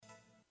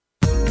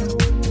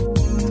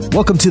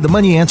Welcome to the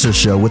Money Answer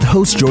Show with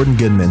host Jordan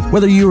Goodman.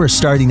 Whether you are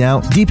starting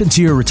out, deep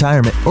into your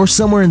retirement, or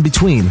somewhere in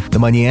between, the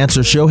Money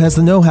Answer Show has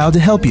the know-how to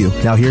help you.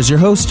 Now here's your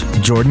host,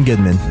 Jordan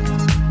Goodman.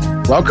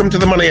 Welcome to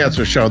the Money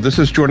Answer Show. This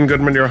is Jordan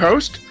Goodman, your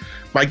host.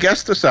 My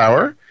guest this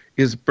hour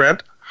is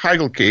Brent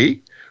Heigelke,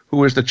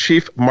 who is the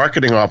Chief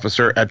Marketing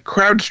Officer at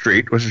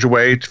CrowdStreet, which is a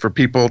way for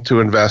people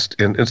to invest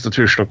in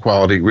institutional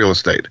quality real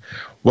estate.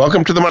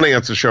 Welcome to the Money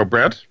Answer Show,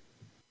 Brent.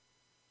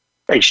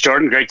 Thanks,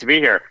 Jordan. Great to be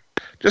here.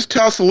 Just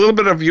tell us a little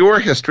bit of your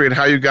history and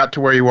how you got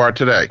to where you are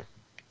today.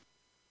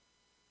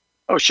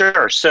 Oh,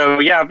 sure. So,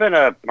 I've been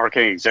a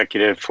marketing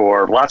executive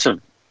for lots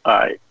of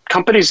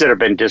companies that have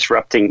been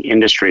disrupting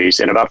industries.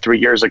 And about 3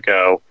 years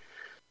ago,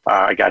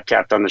 I got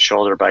tapped on the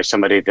shoulder by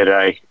somebody that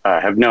I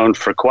have known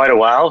for quite a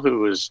while who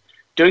was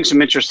doing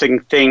some interesting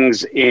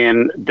things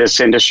in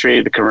this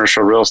industry, the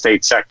commercial real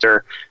estate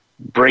sector,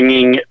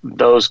 bringing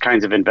those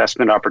kinds of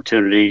investment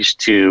opportunities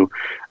to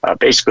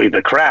basically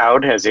the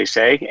crowd, as they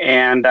say.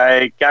 And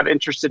I got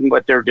interested in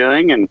what they're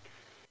doing. And,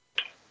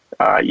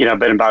 I've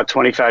been about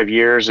 25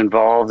 years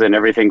involved in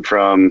everything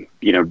from,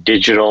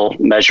 digital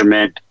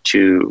measurement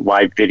to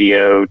live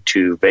video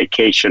to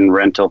vacation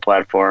rental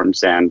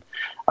platforms. And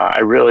I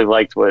really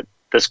liked what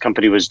this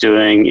company was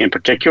doing in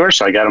particular.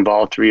 So I got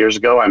involved 3 years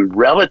ago. I'm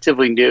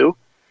relatively new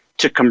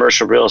to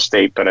commercial real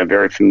estate, but I'm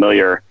very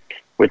familiar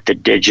with the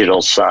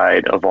digital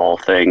side of all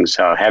things,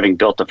 having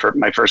built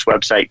my first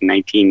website in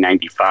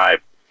 1995,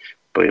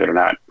 believe it or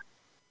not.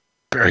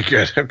 Very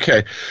good.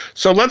 Okay.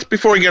 So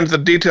before we get into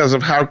the details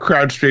of how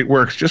CrowdStreet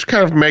works, just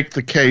kind of make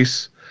the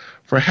case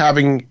for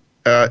having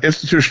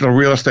institutional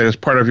real estate as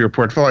part of your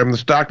portfolio. I mean, the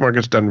stock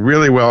market's done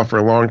really well for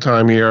a long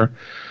time here.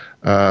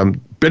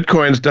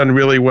 Bitcoin's done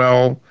really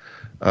well.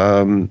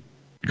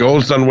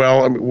 Gold's done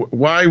well. I mean,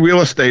 why real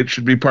estate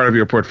should be part of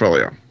your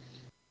portfolio?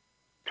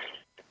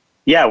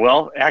 Yeah,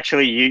 well,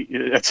 actually,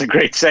 that's a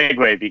great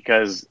segue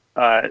because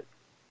a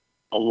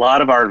lot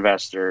of our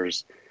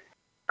investors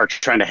are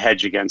trying to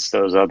hedge against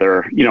those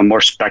other, more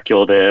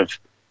speculative,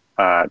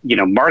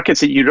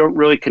 markets that you don't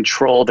really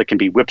control that can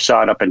be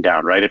whipsawed up and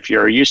down, right? If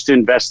you're used to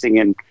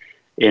investing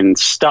in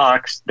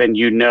stocks, then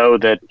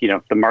that,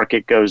 if the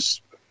market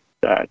goes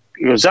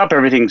up,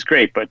 everything's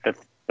great, but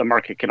the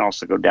market can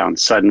also go down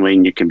suddenly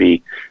and you can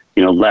be,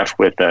 left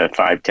with a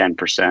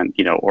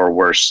 5-10%, or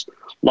worse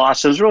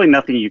loss. There's really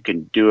nothing you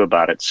can do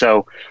about it.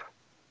 So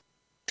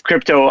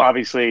crypto,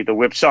 obviously the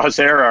whipsaws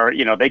there are,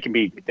 they can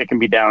be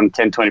down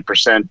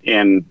 10-20%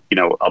 in,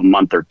 a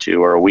month or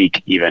two or a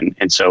week even.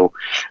 And so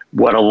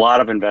what a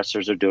lot of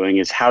investors are doing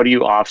is how do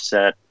you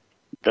offset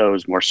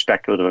those more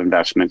speculative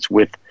investments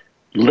with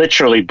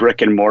literally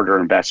brick and mortar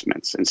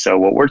investments? And so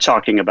what we're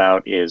talking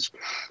about is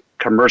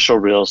commercial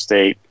real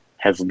estate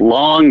has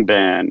long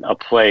been a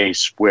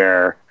place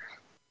where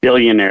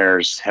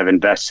billionaires have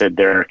invested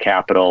their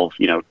capital,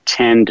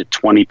 10 to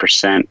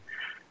 20%.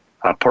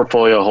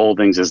 Portfolio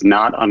holdings is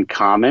not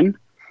uncommon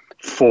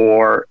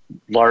for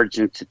large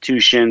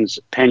institutions,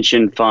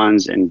 pension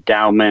funds,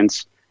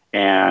 endowments,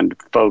 and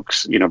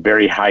folks,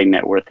 very high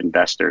net worth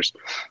investors.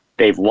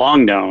 They've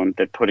long known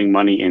that putting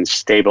money in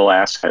stable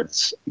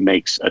assets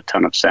makes a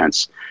ton of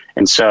sense.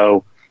 And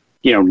so,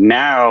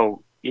 now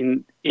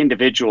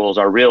individuals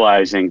are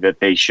realizing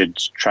that they should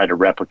try to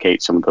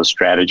replicate some of those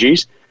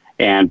strategies.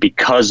 And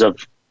because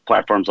of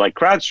platforms like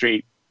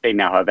CrowdStreet, they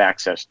now have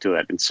access to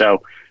it. And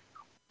so,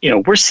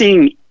 we're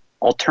seeing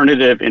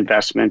alternative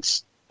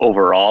investments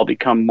overall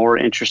become more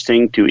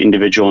interesting to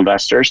individual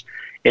investors.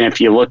 And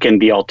if you look in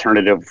the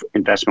alternative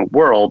investment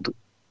world,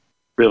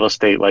 real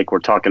estate, like we're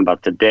talking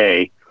about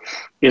today,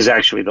 is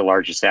actually the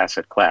largest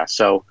asset class.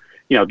 So,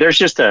 there's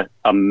just a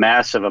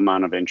massive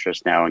amount of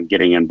interest now in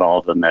getting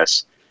involved in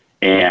this.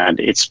 And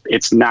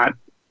it's not,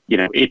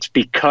 it's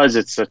because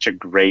it's such a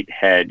great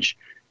hedge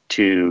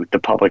to the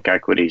public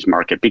equities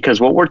market, because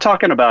what we're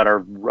talking about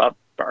are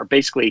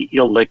basically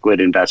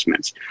illiquid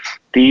investments.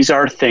 These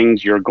are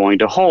things you're going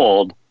to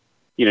hold.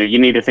 You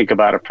need to think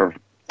about it for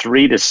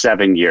 3 to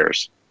 7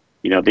 years.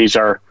 These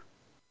are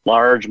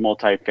large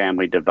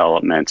multifamily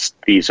developments.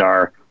 These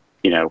are,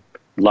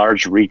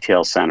 large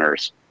retail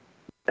centers,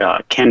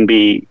 can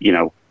be,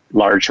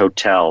 large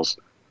hotels,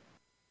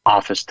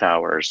 office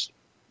towers,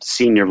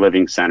 senior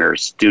living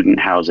centers, student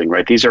housing,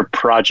 right? These are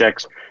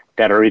projects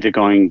that are either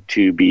going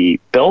to be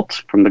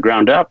built from the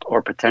ground up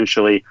or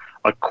potentially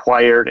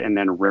acquired and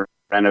then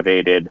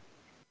renovated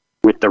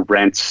with the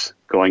rents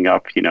going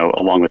up,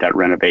 along with that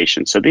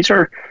renovation. So these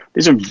are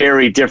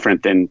very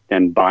different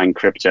than buying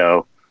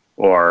crypto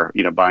or,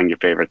 buying your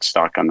favorite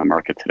stock on the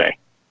market today.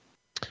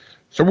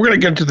 So we're going to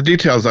get into the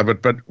details of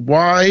it, but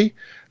why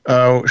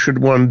should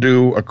one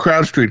do a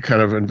CrowdStreet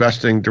kind of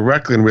investing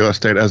directly in real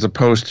estate as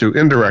opposed to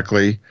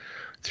indirectly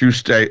through,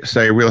 say,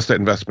 a real estate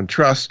investment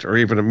trust or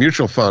even a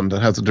mutual fund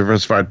that has a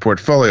diversified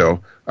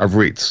portfolio of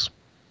REITs?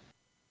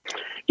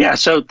 Yeah,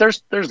 so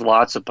there's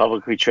lots of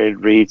publicly traded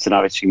REITs and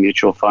obviously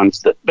mutual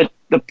funds. But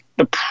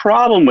the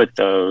problem with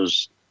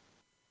those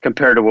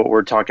compared to what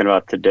we're talking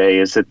about today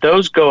is that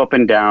those go up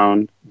and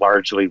down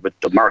largely with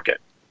the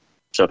market.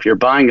 So if you're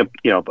buying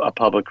a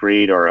public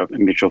REIT or a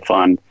mutual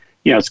fund,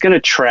 it's going to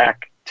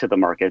track to the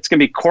market. It's going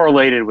to be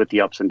correlated with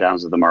the ups and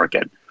downs of the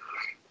market.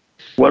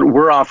 What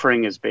we're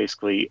offering is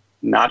basically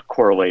not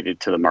correlated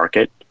to the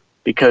market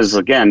because,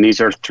 again, these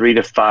are 3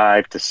 to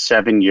 5 to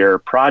 7 year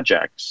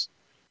projects.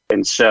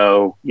 And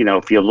so,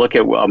 if you look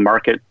at a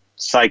market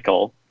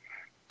cycle,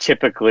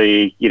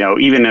 typically,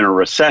 even in a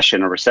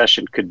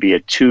recession could be a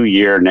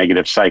 2-year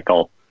negative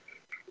cycle.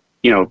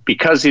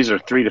 Because these are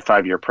 3 to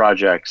 5 year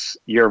projects,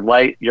 your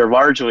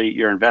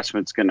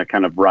investment's going to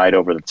kind of ride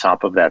over the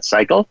top of that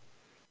cycle,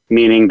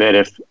 meaning that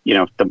if,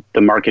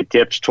 the market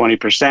dips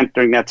 20%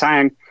 during that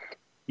time,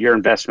 your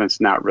investment's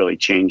not really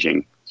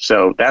changing.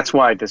 So that's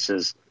why this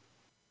is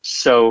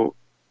so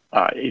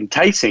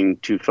enticing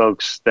to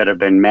folks that have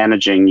been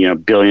managing,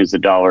 billions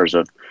of dollars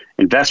of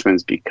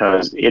investments,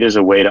 because it is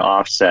a way to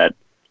offset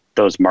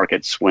those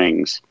market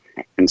swings.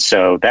 And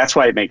so that's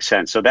why it makes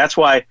sense. So that's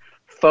why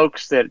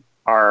folks that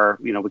are,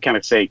 we kind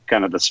of say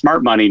kind of the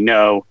smart money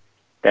know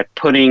that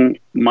putting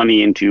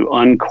money into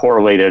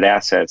uncorrelated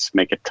assets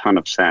make a ton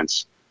of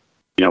sense,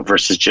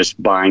 versus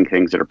just buying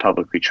things that are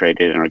publicly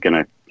traded and are going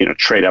to,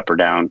 trade up or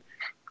down,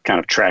 kind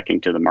of tracking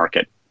to the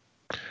market.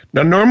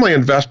 Now, normally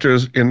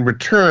investors, in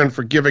return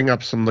for giving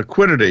up some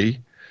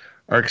liquidity,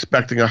 are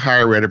expecting a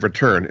higher rate of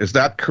return. Is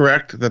that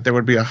correct, that there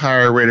would be a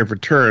higher rate of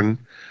return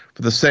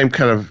for the same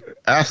kind of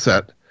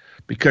asset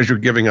because you're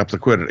giving up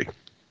liquidity?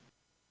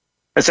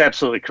 That's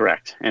absolutely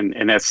correct.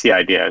 And that's the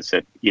idea, is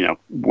that,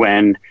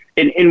 when,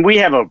 and we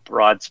have a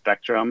broad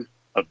spectrum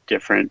of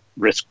different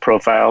risk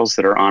profiles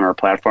that are on our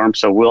platform.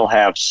 So we'll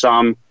have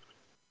some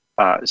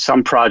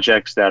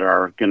projects that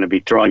are going to be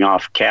throwing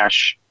off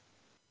cash,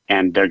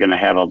 and they're going to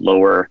have a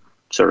lower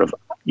sort of,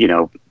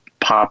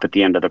 pop at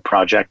the end of the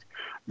project,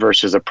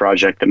 versus a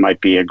project that might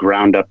be a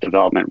ground up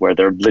development where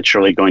they're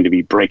literally going to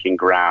be breaking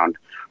ground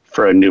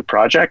for a new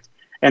project.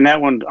 And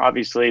that one,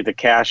 obviously, the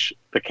cash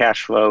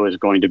flow is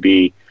going to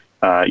be,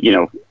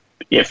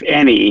 if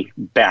any,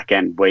 back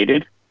end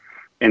weighted.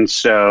 And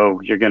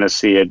so you're going to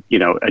see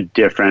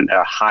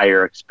a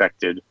higher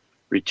expected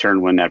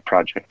return when that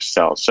project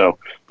sells. So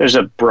there's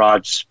a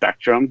broad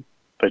spectrum,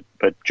 but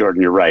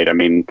Jordan, you're right. I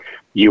mean,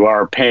 you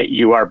are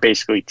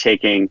basically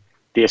taking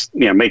this,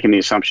 making the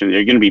assumption that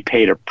you're going to be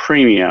paid a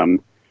premium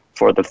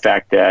for the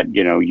fact that,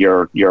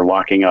 you're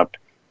locking up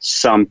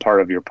some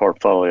part of your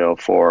portfolio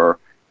for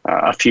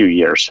a few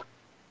years.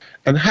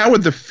 And how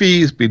would the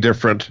fees be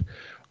different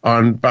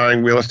on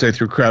buying real estate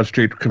through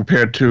CrowdStreet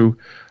compared to,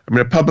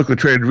 a publicly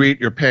traded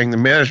REIT, you're paying the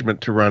management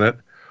to run it,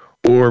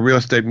 or a real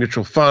estate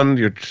mutual fund,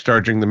 you're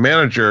charging the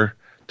manager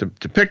to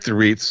pick the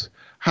REITs.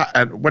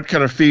 And what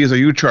kind of fees are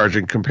you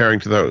charging comparing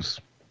to those?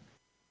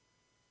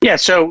 Yeah,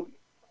 so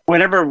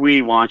whenever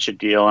we launch a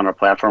deal on our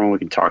platform, and we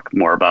can talk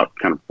more about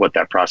kind of what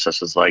that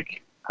process is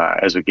like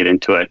as we get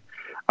into it,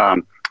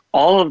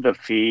 all of the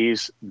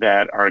fees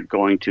that are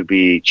going to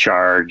be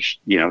charged,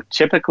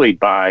 typically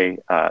by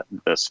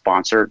the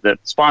sponsor. The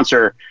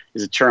sponsor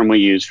is a term we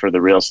use for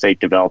the real estate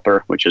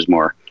developer, which is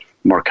more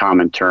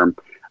common term.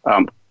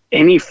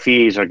 Any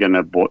fees are going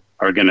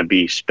to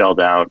be spelled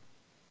out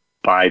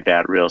by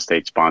that real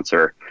estate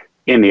sponsor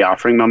in the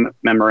offering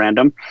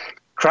memorandum.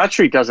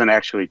 CrowdStreet doesn't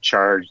actually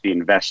charge the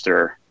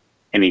investor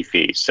any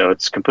fees, so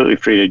it's completely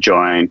free to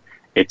join.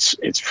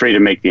 It's free to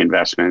make the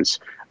investments.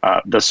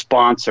 The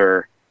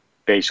sponsor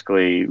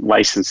basically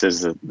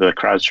licenses the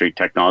CrowdStreet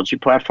technology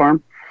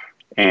platform,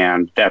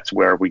 and that's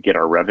where we get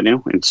our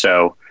revenue. And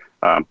so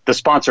the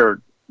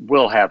sponsor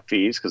will have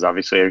fees, because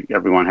obviously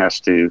everyone has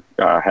to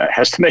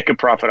make a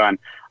profit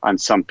on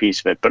some piece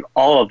of it. But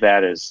all of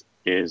that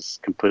is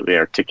completely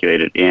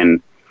articulated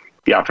in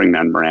the offering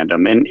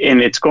memorandum, and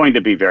it's going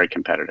to be very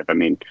competitive. I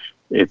mean,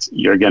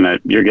 you're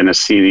gonna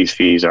see these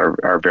fees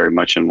are very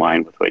much in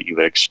line with what you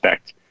would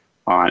expect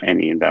on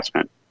any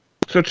investment.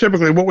 So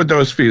typically, what would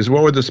those fees,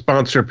 what would the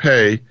sponsor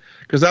pay?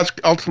 Because that's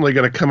ultimately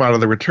going to come out of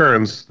the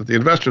returns that the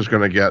investor is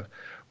going to get.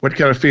 What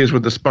kind of fees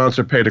would the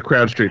sponsor pay to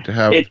CrowdStreet to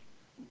have?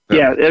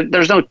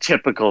 There's no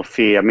typical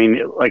fee. I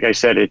mean, like I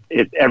said,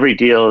 every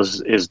deal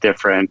is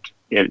different.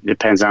 It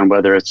depends on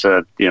whether it's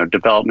a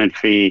development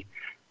fee,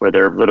 where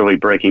they're literally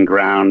breaking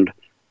ground,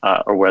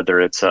 or whether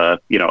it's a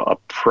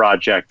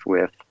project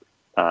with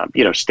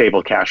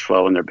stable cash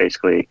flow, and they're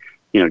basically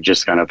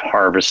just kind of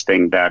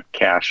harvesting that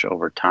cash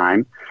over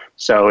time.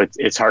 So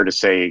it's hard to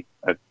say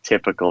a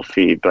typical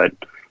fee, but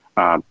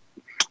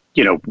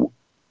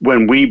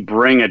when we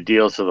bring a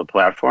deal to the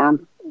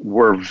platform,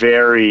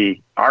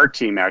 our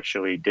team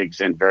actually digs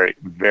in very,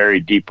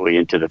 very deeply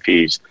into the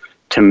fees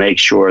to make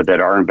sure that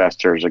our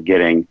investors are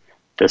getting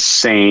the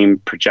same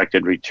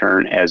projected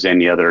return as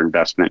any other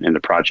investment in the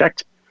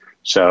project.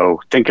 So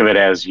think of it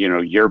as,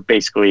 you're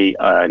basically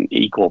an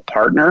equal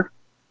partner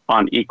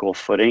on equal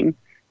footing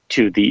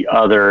to the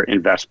other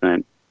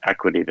investment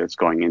equity that's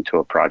going into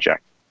a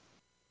project.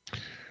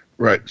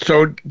 Right.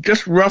 So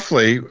just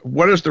roughly,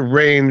 what is the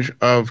range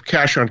of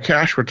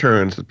cash-on-cash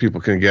returns that people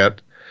can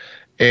get?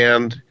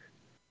 And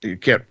you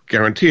can't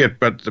guarantee it,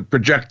 but the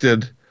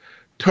projected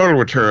total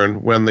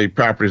return when the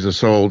properties are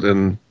sold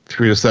in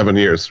 3 to 7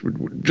 years.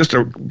 Just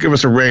to give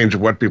us a range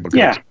of what people can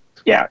get.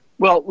 Yeah.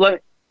 Well,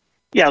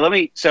 Yeah,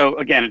 so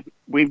again,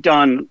 we've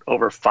done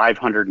over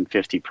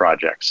 550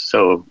 projects.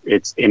 So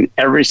it's in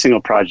every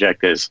single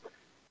project is,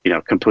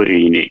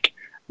 completely unique.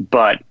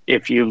 But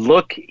if you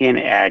look in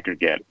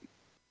aggregate,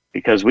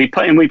 because we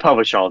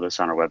publish all this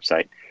on our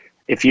website,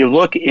 if you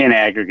look in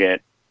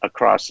aggregate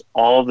across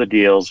all of the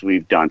deals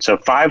we've done, so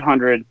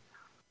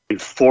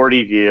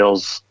 540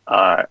 deals,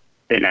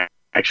 and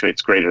actually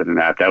it's greater than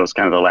that. That was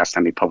kind of the last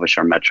time we published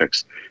our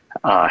metrics,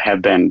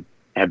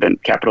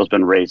 capital's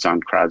been raised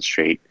on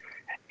CrowdStreet.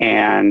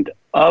 And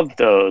of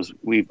those,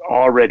 we've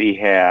already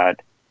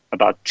had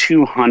about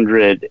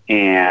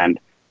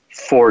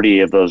 240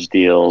 of those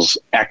deals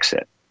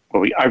exit.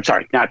 I'm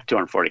sorry, not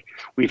 240.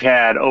 We've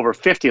had over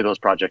 50 of those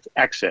projects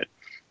exit,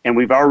 and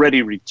we've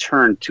already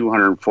returned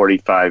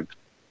 $245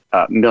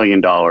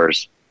 million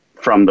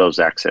from those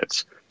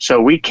exits.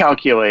 So we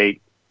calculate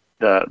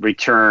the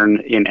return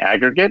in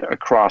aggregate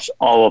across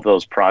all of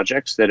those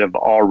projects that have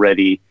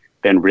already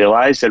been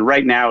realized. And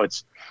right now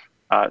it's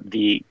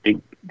the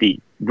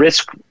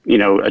risk,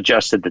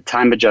 adjusted, the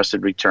time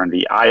adjusted return,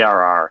 the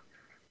IRR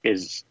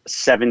is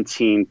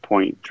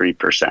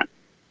 17.3%. So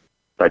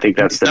I think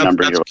that's the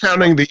number. That's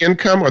counting the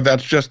income, or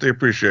that's just the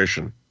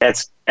appreciation?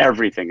 That's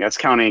everything. That's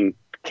counting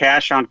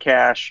cash on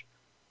cash,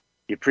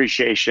 the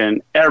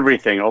appreciation,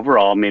 everything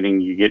overall, meaning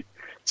you get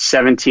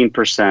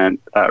 17%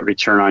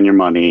 return on your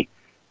money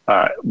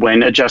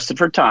when adjusted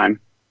for time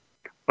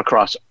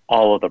across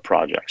all of the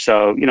projects.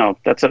 So,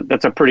 that's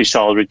a pretty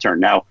solid return.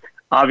 Now,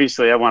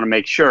 obviously, I want to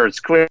make sure it's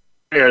clear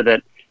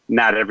that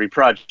not every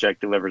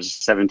project delivers a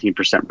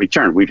 17%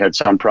 return. We've had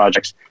some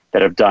projects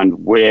that have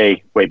done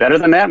way, way better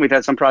than that. And we've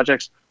had some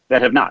projects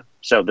that have not.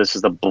 So this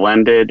is the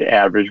blended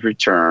average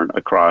return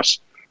across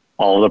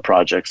all of the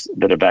projects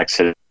that have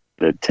exited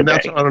today. And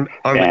that's on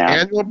an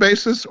annual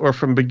basis, or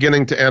from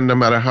beginning to end, no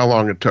matter how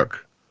long it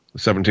took,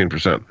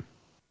 17%?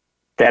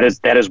 That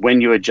is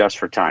when you adjust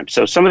for time.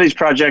 So some of these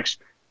projects,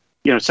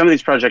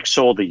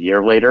 sold a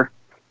year later.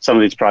 Some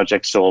of these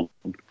projects sold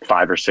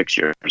 5 or 6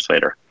 years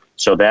later.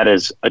 So that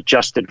is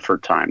adjusted for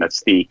time.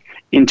 That's the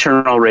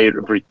internal rate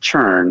of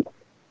return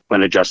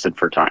when adjusted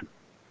for time.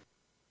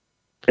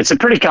 It's a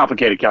pretty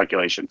complicated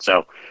calculation.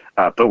 So,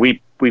 but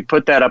we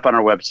put that up on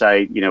our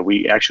website.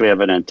 We actually have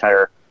an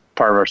entire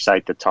part of our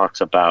site that talks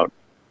about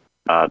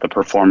the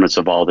performance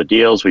of all the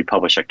deals. We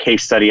publish a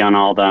case study on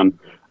all of them.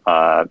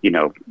 All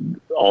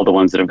the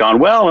ones that have gone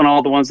well and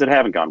all the ones that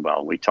haven't gone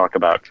well. We talk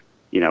about,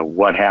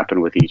 what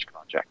happened with each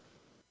project.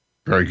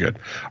 Very good.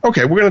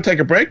 Okay, we're going to take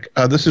a break.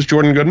 This is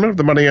Jordan Goodman of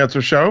the Money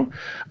Answer Show.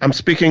 I'm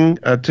speaking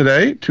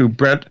today to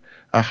Brent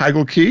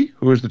Heigelke,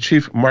 who is the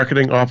Chief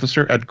Marketing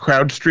Officer at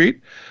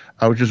CrowdStreet,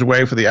 which is a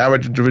way for the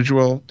average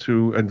individual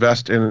to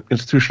invest in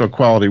institutional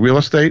quality real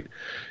estate.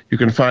 You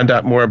can find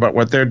out more about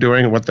what they're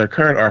doing and what their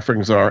current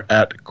offerings are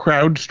at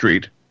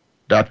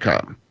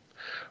crowdstreet.com.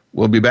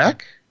 We'll be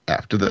back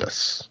after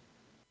this.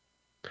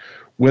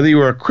 Whether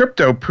you're a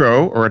crypto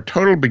pro or a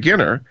total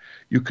beginner,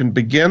 you can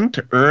begin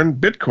to earn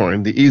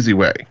Bitcoin the easy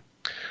way.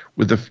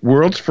 With the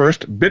world's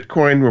first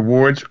Bitcoin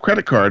rewards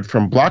credit card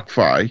from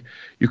BlockFi,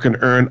 you can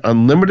earn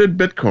unlimited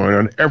Bitcoin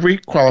on every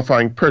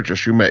qualifying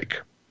purchase you make.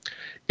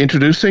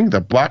 Introducing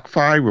the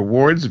BlockFi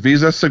Rewards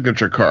Visa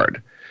Signature Card.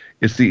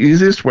 It's the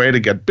easiest way to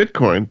get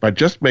Bitcoin by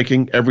just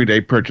making everyday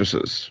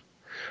purchases.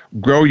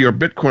 Grow your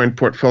Bitcoin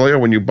portfolio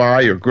when you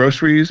buy your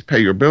groceries, pay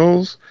your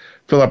bills,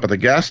 fill up at the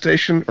gas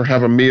station, or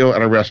have a meal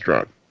at a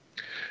restaurant.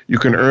 You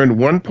can earn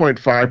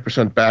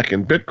 1.5% back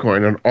in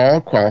Bitcoin on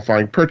all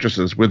qualifying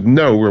purchases with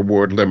no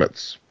reward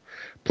limits.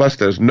 Plus,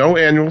 there's no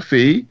annual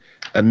fee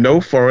and no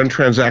foreign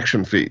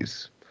transaction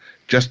fees.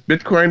 Just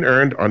Bitcoin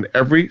earned on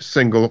every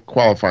single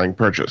qualifying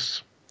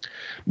purchase.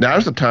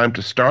 Now's the time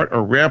to start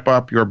or ramp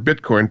up your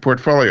Bitcoin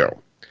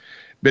portfolio.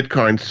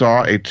 Bitcoin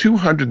saw a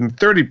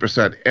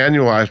 230%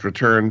 annualized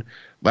return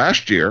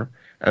last year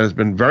and has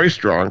been very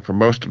strong for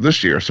most of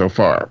this year so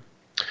far.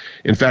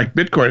 In fact,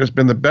 Bitcoin has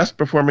been the best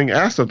performing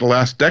asset the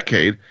last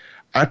decade,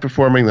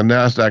 outperforming the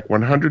NASDAQ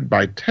 100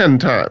 by 10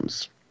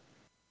 times.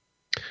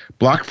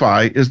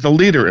 BlockFi is the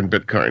leader in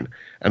Bitcoin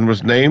and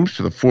was named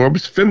to the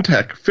Forbes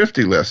FinTech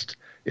 50 list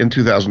in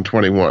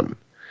 2021.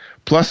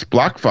 Plus,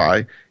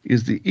 BlockFi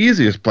is the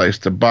easiest place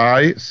to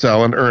buy,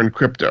 sell, and earn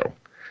crypto.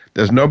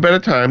 There's no better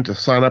time to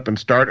sign up and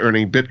start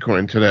earning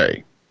Bitcoin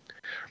today.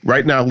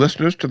 Right now,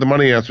 listeners to the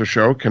Money Answer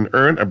Show can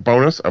earn a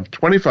bonus of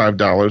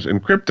 $25 in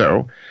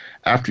crypto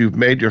after you've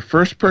made your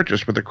first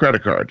purchase with a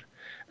credit card,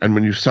 and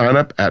when you sign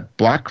up at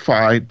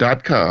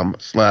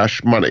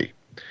blockfi.com/money.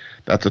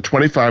 That's a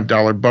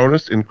 $25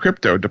 bonus in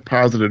crypto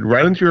deposited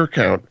right into your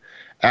account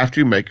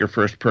after you make your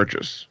first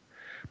purchase.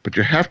 But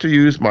you have to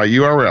use my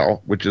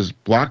URL, which is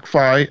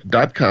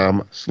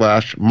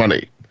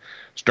blockfi.com/money.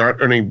 Start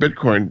earning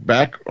Bitcoin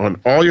back on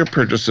all your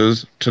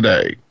purchases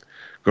today.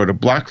 Go to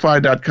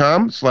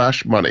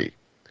blockfi.com/money.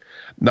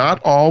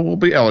 Not all will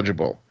be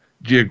eligible.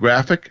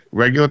 Geographic,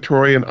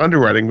 regulatory, and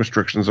underwriting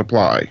restrictions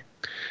apply.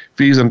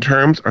 Fees and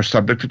terms are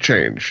subject to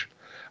change.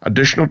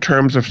 Additional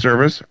terms of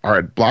service are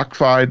at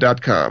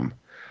blockfi.com.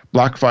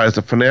 BlockFi is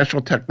a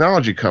financial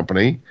technology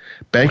company,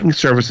 banking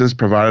services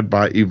provided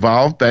by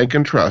Evolve Bank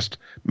and Trust,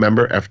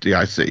 member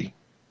FDIC.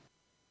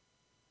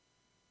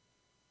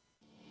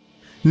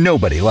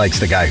 Nobody likes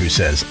the guy who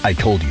says, "I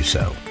told you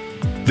so."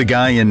 The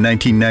guy in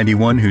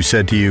 1991 who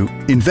said to you,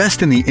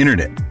 "Invest in the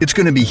internet, it's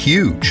going to be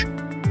huge."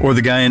 Or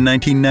the guy in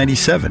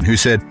 1997 who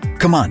said,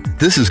 "Come on,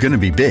 this is going to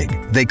be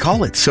big. They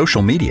call it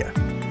social media."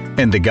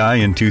 And the guy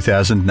in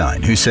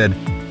 2009 who said,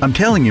 "I'm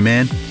telling you,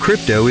 man,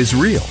 crypto is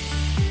real."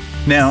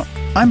 Now,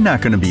 I'm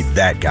not going to be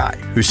that guy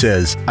who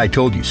says, "I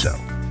told you so."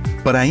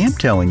 But I am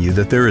telling you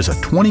that there is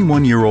a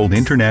 21-year-old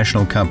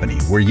international company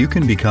where you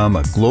can become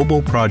a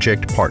global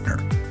project partner,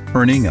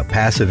 earning a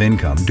passive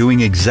income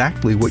doing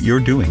exactly what you're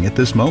doing at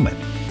this moment.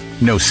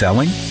 No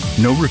selling,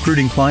 no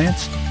recruiting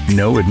clients,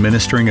 no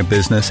administering a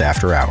business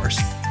after hours.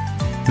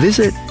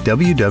 Visit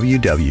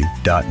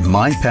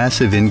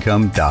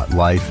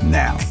www.mypassiveincome.life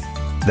now.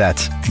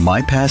 That's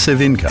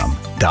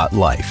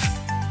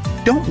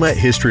mypassiveincome.life. Don't let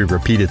history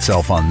repeat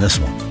itself on this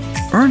one.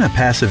 Earn a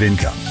passive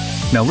income.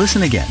 Now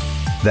listen again.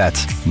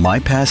 That's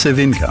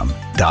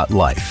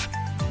mypassiveincome.life.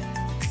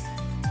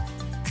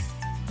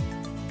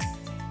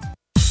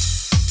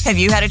 Have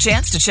you had a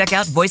chance to check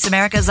out Voice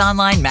America's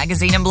online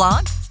magazine and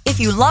blog? If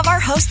you love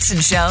our hosts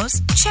and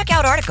shows, check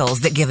out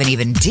articles that give an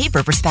even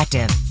deeper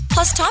perspective.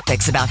 Plus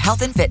topics about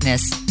health and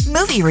fitness,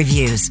 movie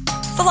reviews,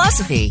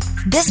 philosophy,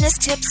 business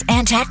tips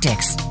and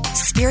tactics,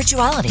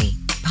 spirituality,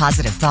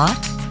 positive thought,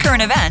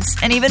 current events,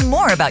 and even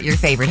more about your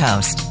favorite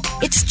host.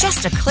 It's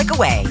just a click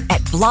away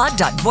at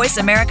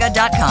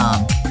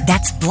blog.voiceamerica.com.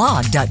 That's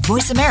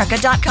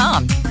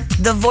blog.voiceamerica.com.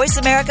 The Voice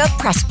America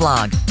Press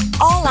Blog.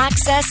 All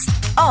access,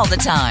 all the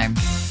time.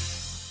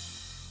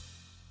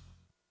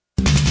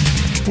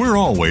 We're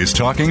always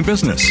talking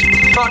business.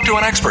 Talk to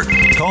an expert.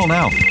 Call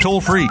now,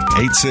 toll free,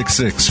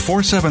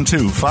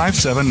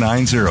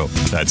 866-472-5790.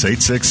 That's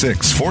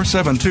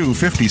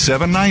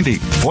 866-472-5790.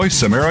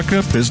 Voice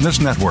America Business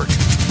Network.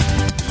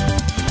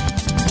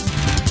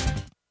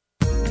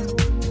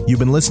 You've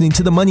been listening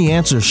to the Money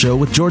Answer Show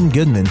with Jordan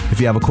Goodman. If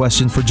you have a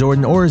question for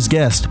Jordan or his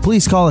guest,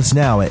 please call us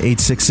now at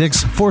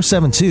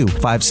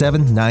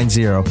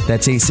 866-472-5790.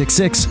 That's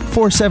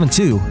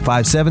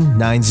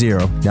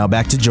 866-472-5790. Now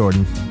back to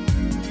Jordan.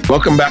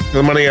 Welcome back to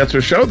the Money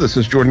Answer Show. This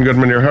is Jordan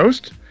Goodman, your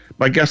host.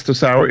 My guest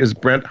this hour is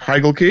Brent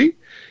Heigelke.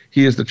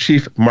 He is the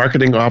Chief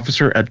Marketing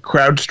Officer at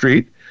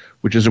CrowdStreet,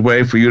 which is a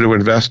way for you to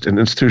invest in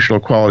institutional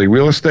quality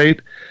real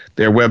estate.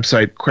 Their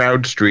website,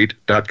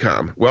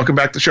 crowdstreet.com. Welcome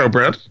back to the show,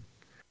 Brent.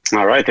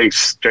 All right.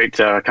 Thanks. Great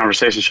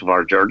conversation so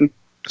far, Jordan.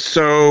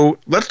 So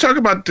let's talk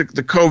about the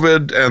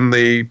COVID and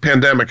the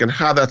pandemic and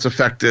how that's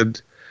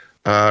affected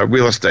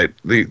real estate.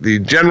 The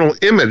general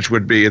image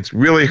would be it's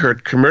really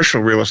hurt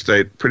commercial real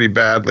estate pretty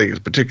badly,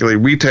 particularly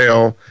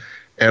retail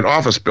and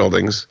office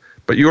buildings.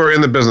 But you are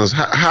in the business.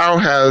 How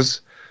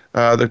has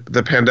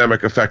the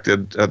pandemic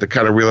affected the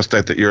kind of real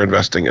estate that you're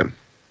investing in?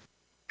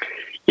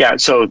 Yeah,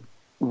 so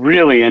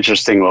really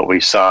interesting what we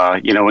saw.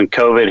 You know, when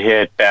COVID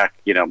hit back,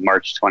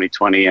 March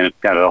 2020, and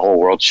kind of the whole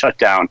world shut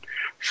down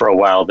for a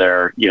while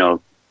there,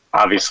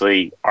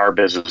 obviously our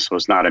business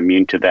was not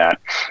immune to that.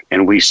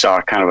 And we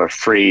saw kind of a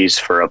freeze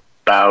for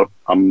about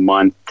a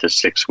month to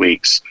 6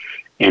 weeks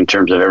in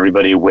terms of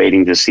everybody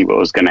waiting to see what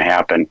was going to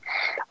happen.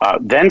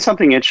 Then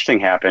something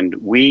interesting happened.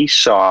 We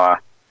saw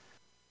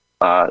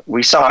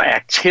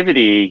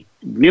activity,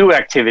 new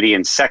activity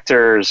in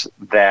sectors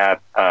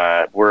that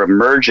were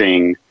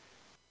emerging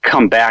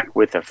come back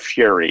with a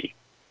fury.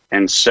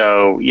 And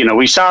so,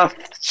 we saw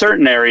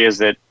certain areas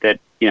that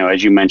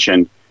as you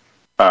mentioned,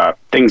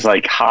 things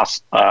like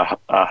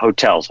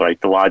hotels, right?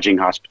 The lodging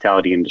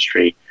hospitality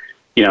industry,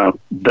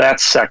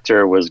 that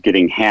sector was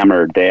getting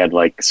hammered. They had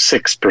like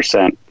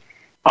 6%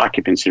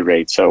 occupancy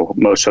rate. So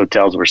most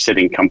hotels were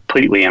sitting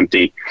completely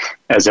empty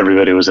as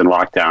everybody was in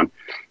lockdown.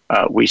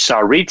 We saw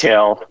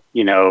retail,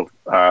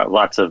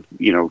 lots of,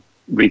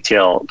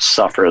 retail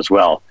suffer as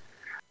well.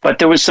 But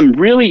there was some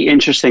really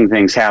interesting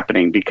things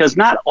happening because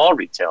not all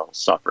retail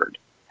suffered.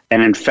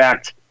 And in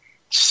fact,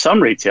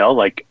 some retail,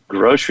 like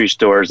grocery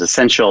stores,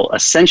 essential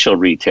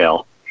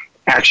retail,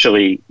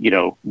 actually,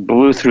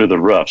 blew through the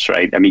roofs,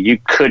 right? I mean, you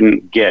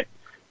couldn't get,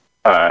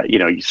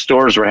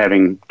 stores were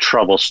having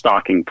trouble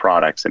stocking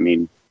products. I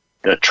mean,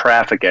 the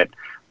traffic at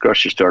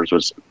grocery stores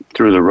was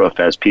through the roof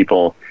as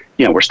people,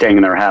 were staying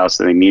in their house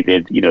and they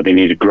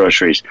needed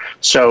groceries.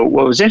 So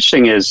what was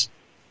interesting is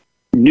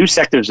new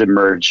sectors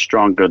emerged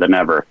stronger than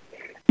ever.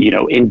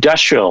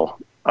 Industrial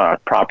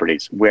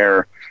properties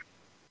where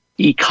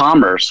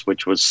e-commerce,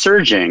 which was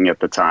surging at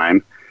the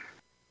time,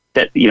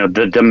 that,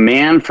 the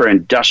demand for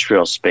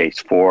industrial space,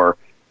 for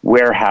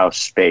warehouse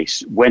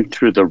space went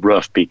through the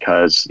roof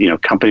because,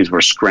 companies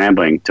were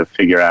scrambling to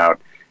figure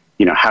out,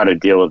 how to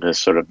deal with this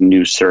sort of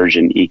new surge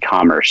in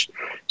e-commerce.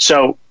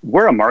 So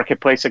we're a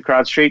marketplace at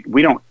CrowdStreet.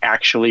 We don't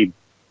actually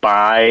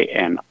buy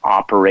and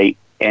operate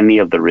any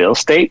of the real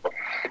estate.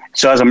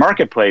 So as a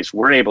marketplace,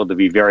 we're able to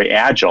be very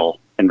agile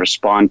and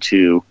respond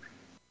to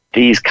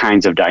these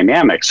kinds of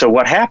dynamics. So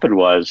what happened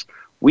was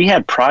we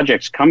had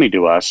projects coming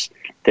to us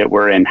that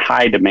were in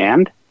high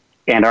demand,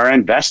 and our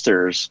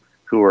investors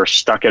who are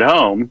stuck at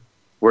home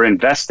were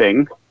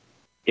investing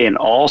in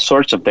all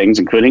sorts of things,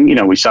 including,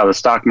 we saw the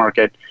stock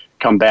market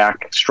come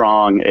back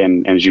strong,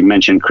 and as you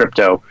mentioned,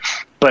 crypto.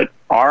 But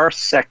our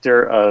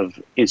sector of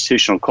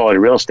institutional quality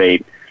real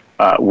estate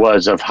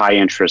was of high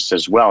interest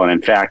as well. And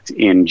in fact,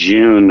 in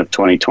June of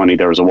 2020,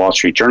 there was a Wall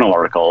Street Journal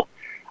article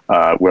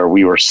where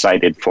we were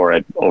cited for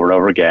it over and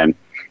over again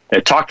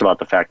that talked about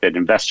the fact that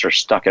investors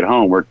stuck at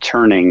home were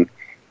turning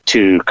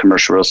to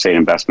commercial real estate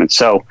investments.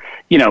 So,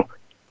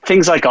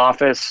 things like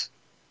office,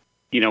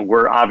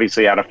 were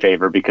obviously out of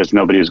favor because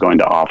nobody was going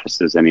to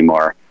offices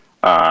anymore.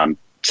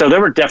 So there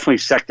were definitely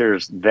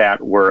sectors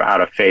that were out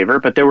of favor,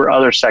 but there were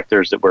other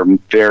sectors that were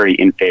very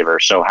in favor.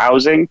 So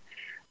housing,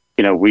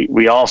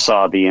 we all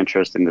saw the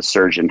interest in the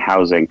surge in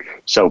housing.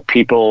 So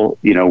people,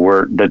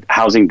 the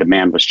housing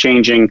demand was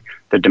changing.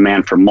 The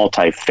demand for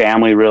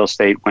multifamily real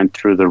estate went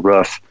through the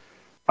roof.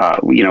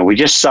 We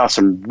just saw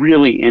some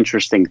really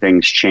interesting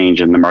things change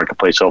in the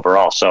marketplace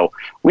overall. So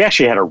we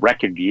actually had a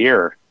record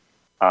year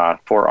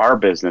for our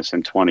business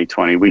in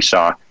 2020. We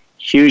saw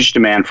huge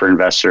demand for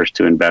investors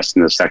to invest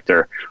in the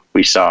sector.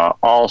 We saw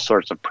all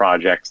sorts of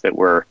projects that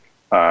were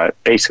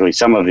basically,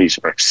 some of these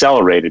were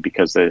accelerated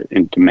because the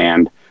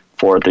demand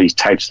for these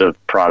types of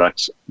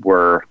products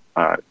were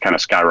kind of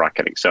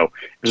skyrocketing. So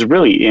it was a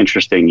really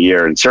interesting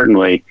year, and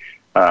certainly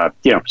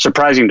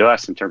surprising to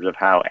us in terms of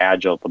how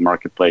agile the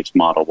marketplace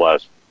model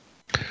was.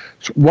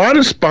 So why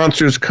do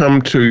sponsors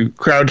come to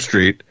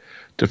CrowdStreet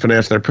to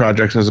finance their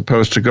projects as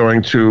opposed to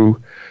going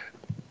to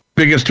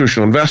big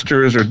institutional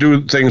investors or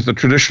do things the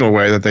traditional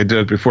way that they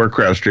did before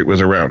CrowdStreet was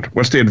around?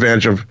 What's the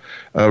advantage of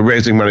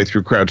raising money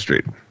through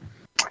CrowdStreet?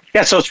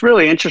 Yeah, so it's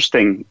really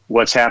interesting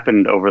what's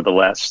happened over the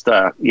last,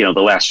 the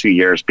last few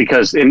years,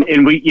 because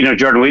and we,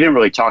 Jordan, we didn't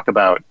really talk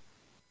about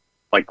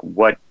like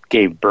what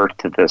gave birth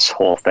to this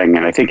whole thing,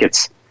 and I think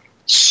it's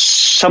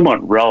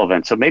somewhat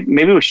relevant. So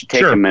maybe we should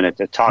take a minute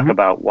to talk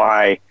about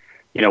why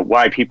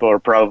people are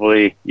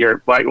probably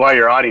why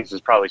your audience is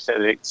probably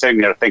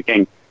sitting there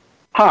thinking,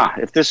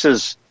 if this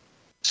is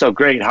so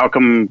great, how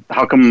come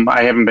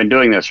I haven't been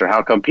doing this, or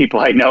how come people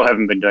I know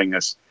haven't been doing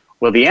this?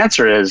 Well, the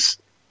answer is,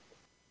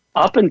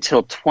 up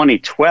until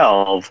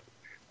 2012,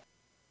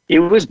 it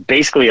was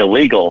basically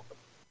illegal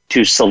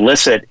to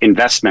solicit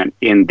investment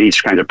in these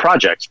kinds of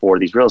projects for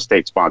these real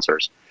estate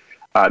sponsors.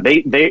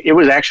 It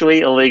was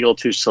actually illegal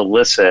to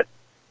solicit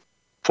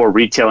for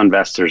retail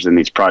investors in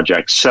these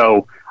projects.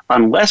 So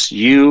unless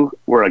you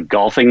were a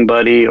golfing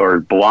buddy or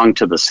belonged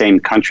to the same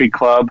country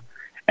club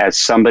as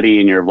somebody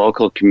in your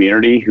local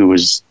community who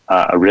was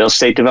a real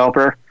estate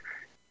developer,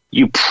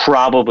 you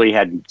probably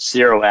had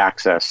zero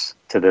access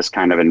to this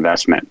kind of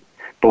investment.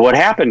 But what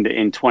happened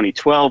in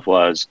 2012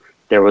 was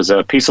there was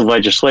a piece of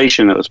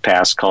legislation that was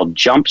passed called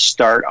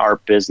Jumpstart Our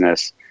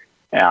Business.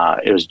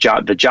 It was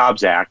the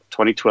Jobs Act,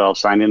 2012,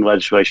 signed into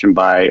legislation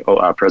by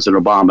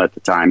President Obama at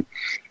the time,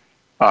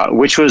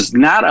 which was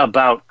not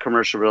about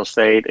commercial real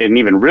estate and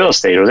even real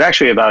estate. It was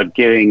actually about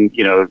giving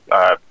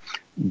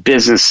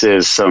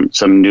businesses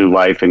some new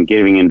life and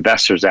giving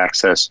investors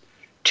access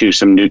to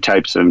some new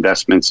types of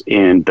investments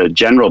in the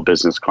general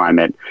business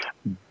climate.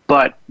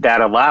 But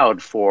that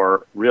allowed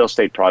for real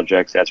estate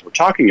projects, as we're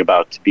talking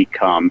about, to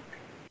become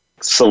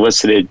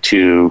solicited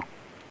to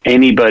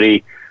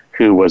anybody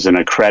who was an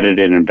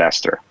accredited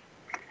investor.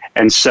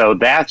 And so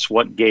that's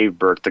what gave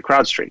birth to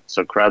CrowdStreet.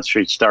 So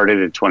CrowdStreet started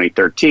in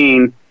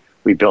 2013.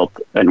 We built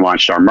and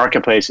launched our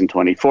marketplace in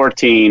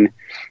 2014.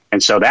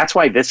 And so that's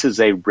why this is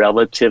a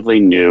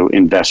relatively new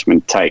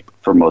investment type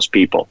for most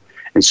people.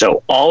 And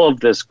so all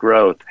of this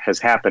growth has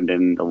happened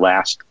in the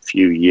last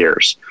few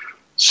years.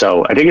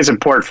 So I think it's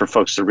important for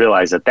folks to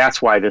realize that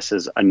that's why this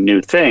is a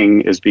new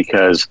thing, is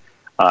because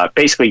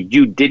basically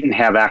you didn't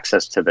have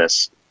access to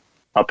this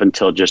up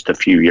until just a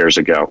few years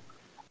ago.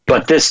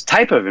 But this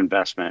type of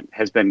investment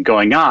has been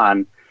going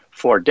on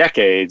for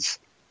decades,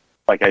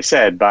 like I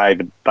said, by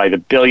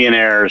the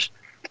billionaires,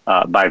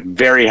 by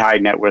very high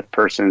net worth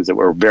persons that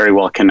were very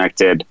well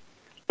connected,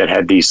 that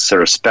had these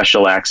sort of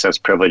special access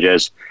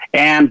privileges,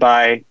 and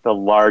by the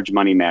large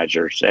money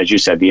managers, as you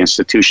said, the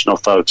institutional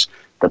folks,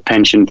 the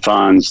pension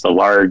funds, the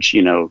large,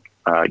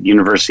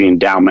 university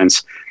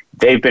endowments.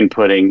 They've been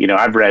putting,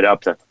 I've read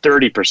up to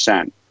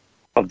 30%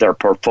 of their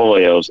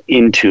portfolios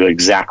into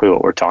exactly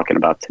what we're talking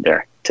about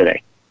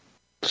today.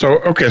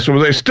 So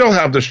they still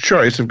have this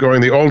choice of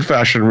going the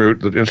old-fashioned route,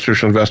 the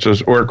institutional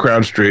investors, or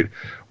CrowdStreet.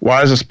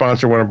 Why does a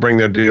sponsor want to bring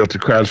their deal to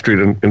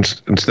CrowdStreet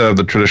instead of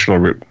the traditional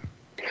route?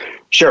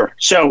 Sure.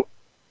 So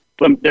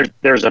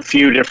there's a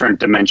few different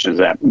dimensions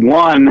of that.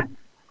 One,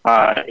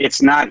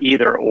 it's not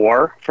either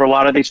or for a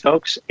lot of these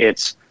folks.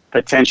 It's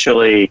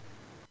potentially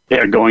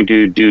they're going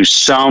to do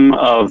some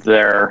of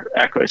their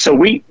equity. So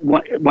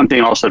one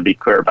thing also to be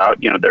clear about,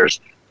 there's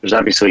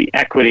obviously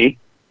equity,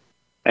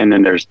 and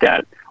then there's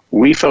debt.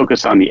 We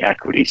focus on the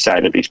equity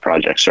side of these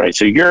projects, right?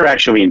 So you're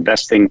actually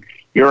investing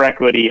your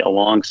equity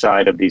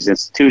alongside of these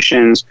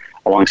institutions,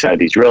 alongside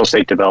these real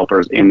estate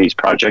developers in these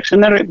projects,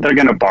 and they're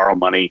going to borrow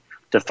money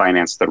to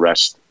finance the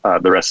rest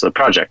of the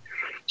project.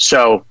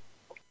 So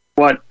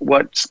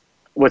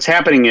what's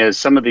happening is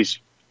some of these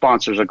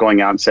sponsors are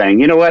going out and saying,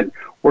 you know what,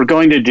 we're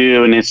going to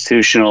do an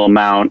institutional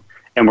amount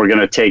and we're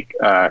going to take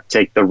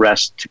the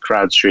rest to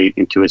CrowdStreet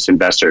and to its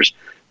investors.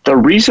 The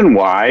reason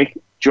why,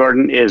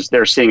 Jordan, is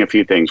they're seeing a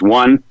few things.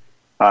 One,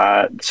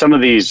 some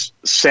of these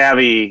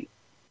savvy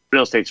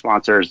real estate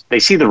sponsors, they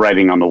see the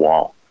writing on the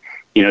wall.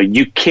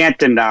 You can't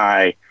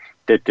deny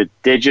that the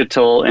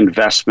digital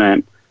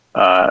investment,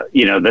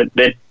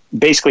 that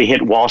basically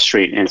hit Wall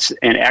Street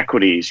and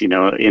equities,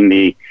 in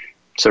the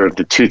sort of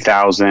the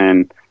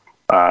 2000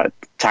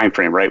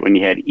 timeframe, right, when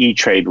you had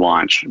E-Trade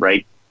launch,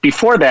 right?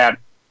 Before that,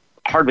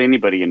 hardly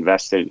anybody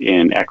invested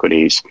in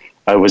equities.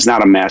 It was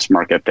not a mass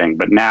market thing.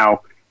 But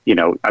now,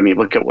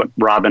 look at what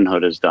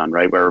Robinhood has done,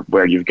 right,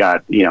 where you've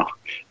got,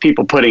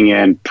 people putting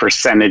in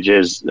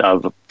percentages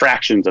of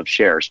fractions of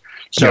shares.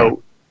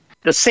 So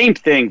the same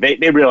thing,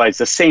 they realize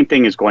the same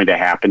thing is going to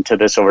happen to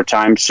this over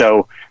time.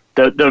 So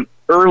the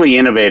early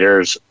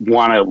innovators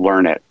want to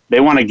learn it. They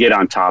want to get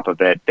on top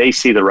of it. They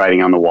see the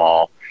writing on the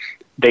wall.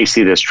 They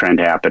see this trend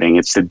happening.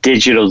 It's the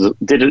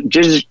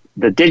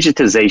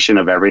digitization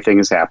of everything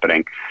is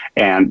happening.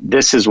 And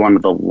this is one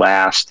of the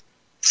last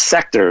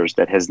sectors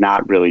that has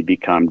not really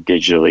become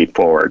digitally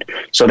forward.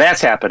 So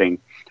that's happening.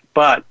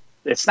 But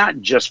it's not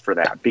just for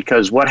that,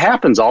 because what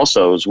happens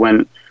also is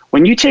when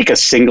you take a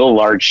single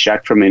large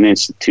check from an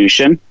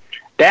institution,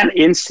 that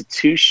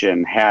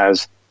institution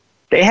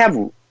they have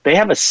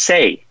a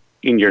say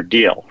in your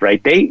deal,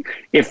 right?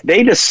 If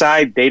they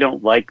decide they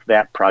don't like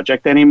that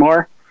project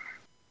anymore,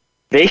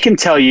 they can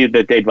tell you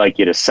that they'd like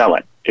you to sell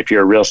it if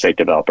you're a real estate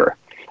developer.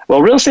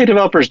 Well, real estate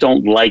developers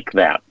don't like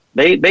that.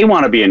 They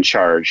want to be in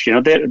charge.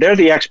 They're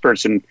the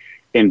experts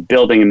in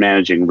building and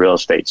managing real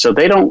estate. So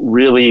they don't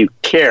really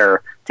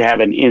care to have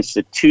an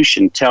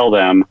institution tell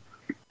them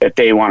that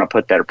they want to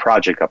put that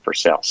project up for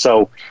sale.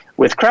 So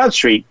with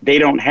CrowdStreet, they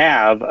don't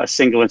have a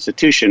single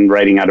institution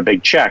writing out a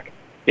big check,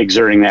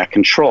 exerting that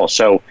control.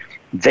 So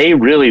they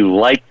really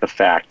like the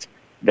fact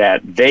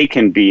that they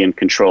can be in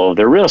control of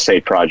their real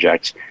estate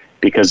projects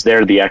because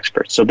they're the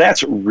experts. So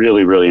that's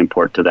really, really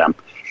important to them.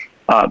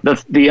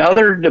 The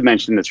other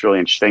dimension that's really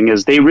interesting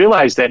is they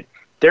realize that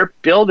they're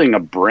building a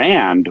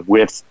brand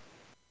with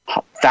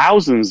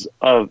thousands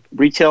of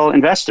retail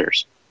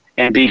investors.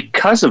 And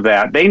because of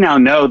that, they now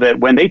know that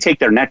when they take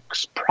their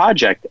next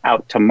project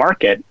out to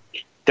market,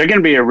 they're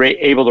going to be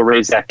able to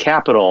raise that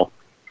capital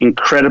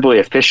incredibly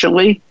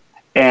efficiently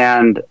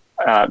and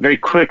very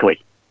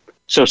quickly.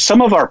 So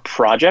some of our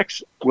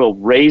projects will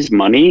raise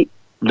money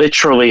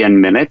literally in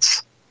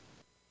minutes.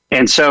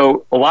 And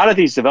so a lot of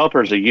these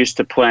developers are used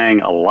to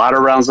playing a lot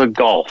of rounds of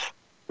golf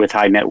with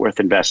high net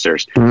worth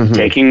investors,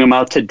 taking them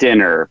out to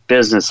dinner,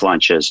 business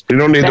lunches. You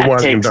don't need the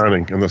wine and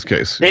dining in this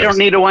case. They don't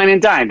need a wine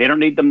and dine. They don't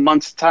need the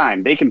month's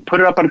time. They can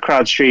put it up on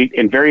CrowdStreet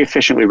and very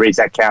efficiently raise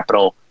that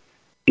capital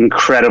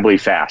incredibly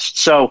fast.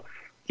 So,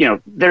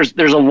 there's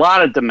a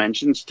lot of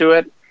dimensions to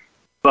it,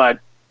 but,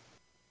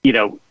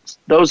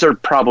 those are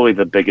probably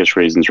the biggest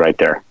reasons right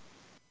there.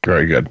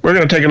 Very good. We're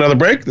going to take another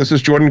break. This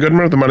is Jordan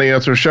Goodman of the Money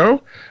Answer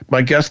Show.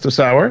 My guest this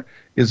hour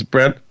is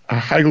Brent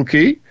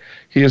Heigelke.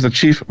 He is the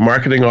Chief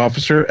Marketing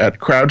Officer at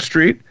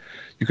CrowdStreet.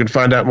 You can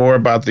find out more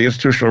about the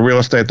institutional real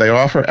estate they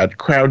offer at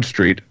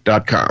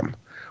crowdstreet.com.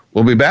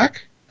 We'll be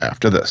back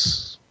after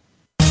this.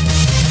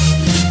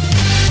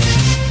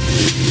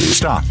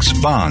 Stocks,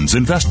 bonds,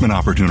 investment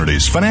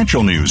opportunities,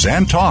 financial news,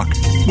 and talk.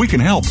 We can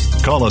help.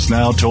 Call us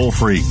now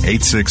toll-free,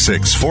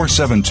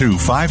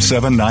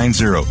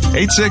 866-472-5790.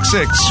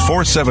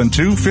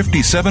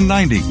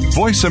 866-472-5790.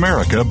 Voice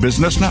America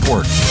Business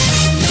Network.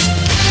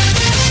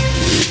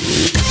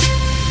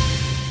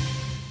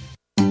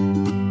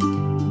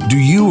 Do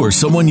you or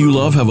someone you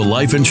love have a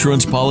life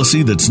insurance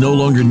policy that's no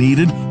longer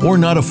needed or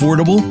not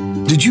affordable?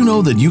 Did you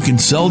know that you can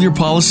sell your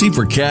policy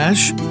for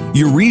cash?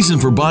 Your reason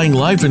for buying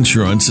life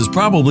insurance has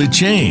probably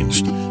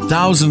changed.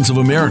 Thousands of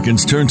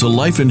Americans turn to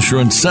life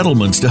insurance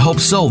settlements to help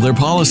sell their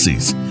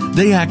policies.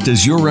 They act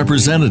as your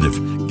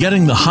representative,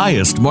 getting the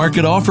highest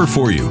market offer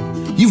for you.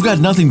 You've got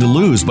nothing to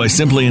lose by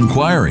simply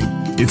inquiring.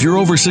 If you're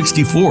over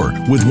 64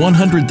 with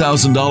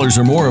 $100,000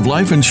 or more of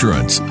life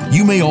insurance,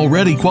 you may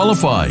already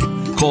qualify.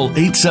 Call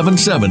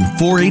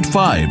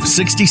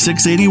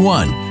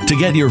 877-485-6681 to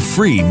get your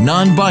free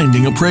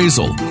non-binding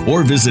appraisal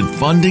or visit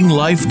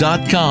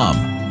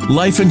fundinglife.com.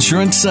 Life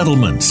Insurance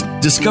Settlements.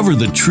 Discover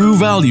the true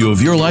value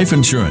of your life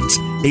insurance.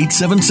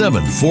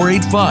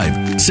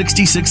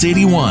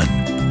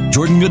 877-485-6681.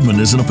 Jordan Goodman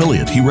is an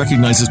affiliate. He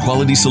recognizes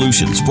quality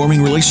solutions,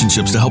 forming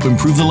relationships to help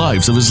improve the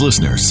lives of his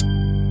listeners.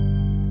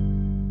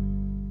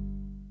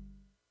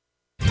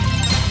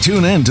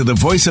 Tune in to the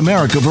Voice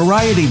America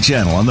Variety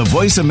channel on the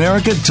Voice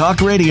America Talk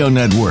Radio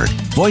Network.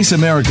 Voice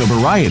America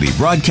Variety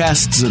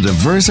broadcasts a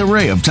diverse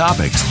array of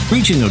topics,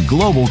 reaching a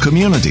global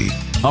community.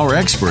 Our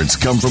experts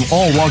come from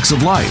all walks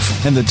of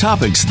life, and the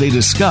topics they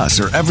discuss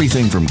are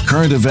everything from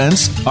current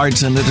events,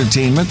 arts and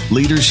entertainment,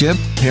 leadership,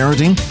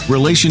 parenting,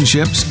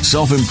 relationships,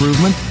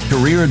 self-improvement,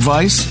 career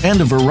advice, and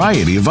a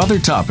variety of other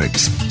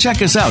topics.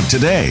 Check us out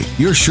today.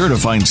 You're sure to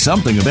find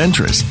something of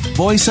interest.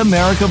 Voice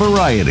America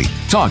Variety.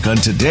 Talk on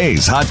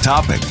today's hot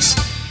topics.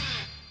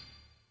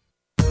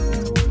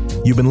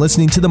 You've been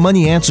listening to the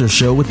Money Answer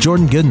Show with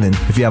Jordan Goodman.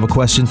 If you have a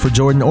question for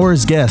Jordan or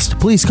his guest,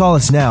 please call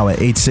us now at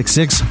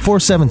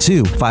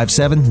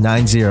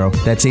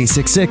 866-472-5790. That's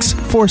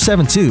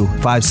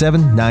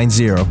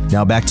 866-472-5790.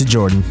 Now back to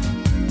Jordan.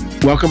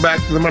 Welcome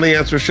back to the Money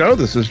Answer Show.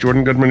 This is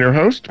Jordan Goodman, your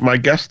host. My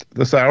guest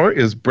this hour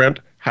is Brent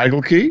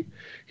Heigelke.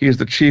 He is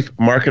the Chief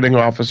Marketing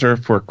Officer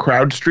for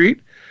CrowdStreet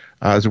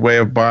as a way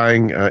of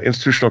buying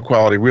institutional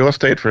quality real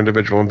estate for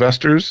individual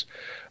investors.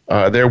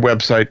 Their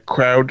website,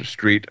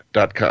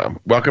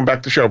 crowdstreet.com. Welcome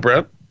back to the show,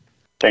 Brent.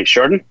 Thanks,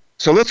 Jordan.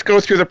 So let's go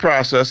through the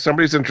process.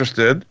 Somebody's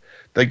interested.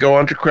 They go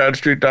onto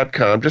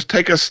crowdstreet.com. Just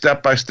take us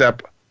step by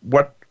step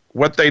what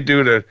they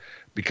do to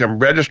become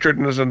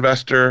registered as an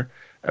investor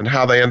and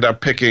how they end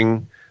up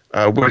picking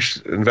which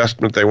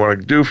investment they want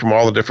to do from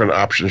all the different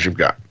options you've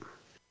got.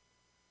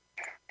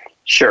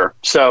 Sure.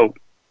 So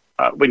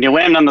when you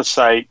land on the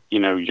site,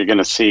 you're going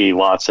to see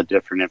lots of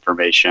different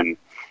information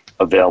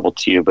available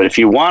to you. But if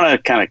you want to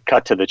kind of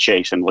cut to the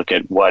chase and look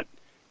at what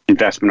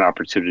investment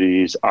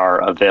opportunities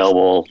are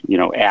available,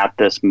 at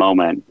this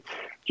moment,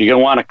 you're going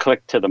to want to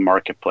click to the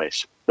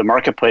marketplace. The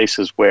marketplace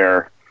is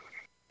where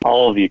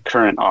all of the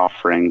current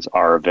offerings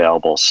are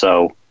available.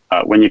 So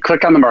when you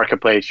click on the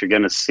marketplace, you're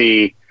going to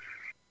see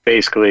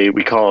basically,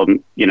 we call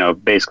them,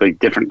 basically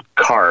different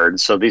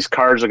cards. So these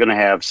cards are going to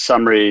have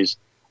summaries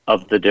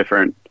of the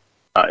different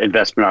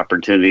investment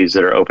opportunities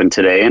that are open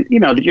today. And,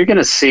 you're going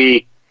to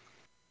see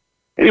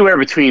anywhere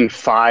between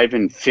 5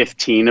 and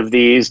 15 of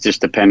these, just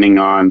depending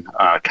on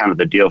kind of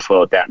the deal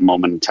flow at that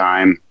moment in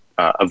time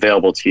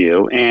available to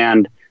you.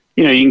 And,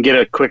 you can get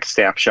a quick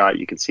snapshot.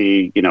 You can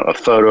see, a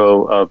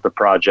photo of the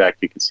project.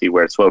 You can see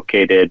where it's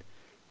located,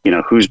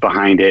 who's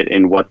behind it,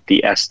 and what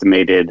the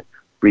estimated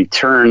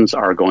returns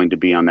are going to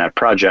be on that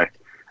project.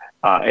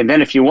 And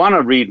then if you want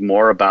to read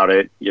more about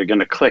it, you're going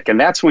to click, and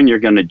that's when you're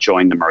going to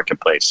join the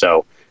marketplace.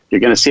 So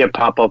you're going to see a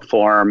pop-up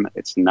form.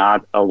 It's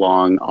not a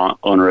long,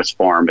 onerous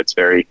form. It's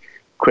very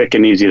quick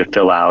and easy to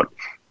fill out.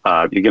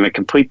 You're going to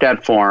complete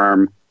that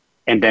form,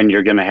 and then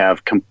you're going to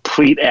have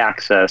complete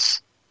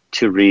access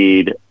to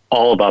read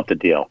all about the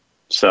deal.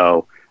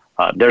 So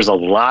there's a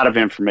lot of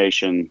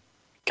information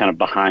kind of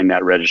behind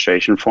that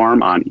registration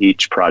form on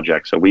each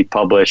project. So we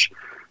publish,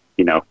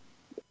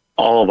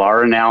 all of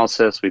our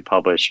analysis. We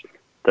publish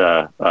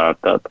the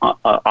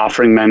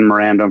offering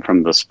memorandum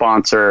from the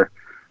sponsor.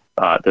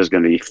 There's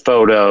going to be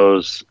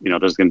photos.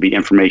 There's going to be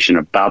information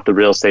about the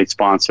real estate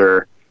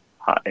sponsor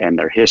and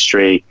their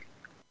history.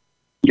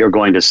 You're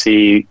going to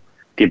see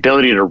the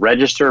ability to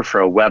register for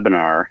a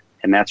webinar,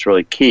 and that's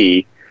really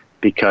key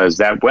because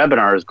that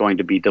webinar is going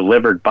to be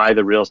delivered by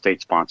the real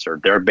estate sponsor.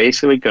 They're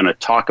basically going to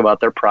talk about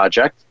their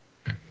project.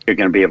 You're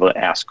going to be able to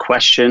ask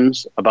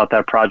questions about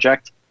that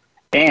project.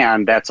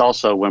 And that's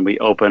also when we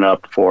open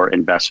up for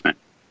investment.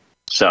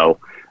 So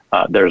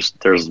there's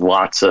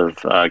lots of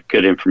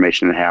good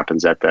information that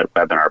happens at that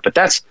webinar. But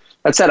that's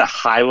at a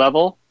high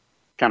level,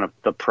 kind of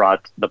the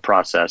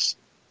process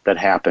that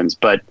happens.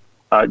 But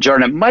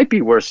Jordan, it might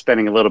be worth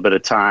spending a little bit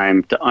of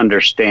time to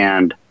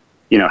understand,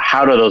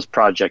 how do those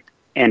projects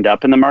end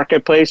up in the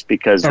marketplace?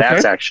 Because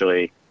that's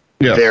actually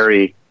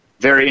very,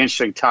 very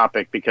interesting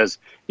topic. Because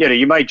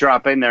you might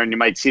drop in there and you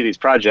might see these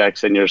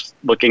projects, and you're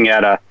looking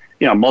at a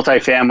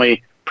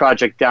multifamily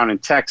project down in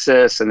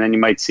Texas, and then you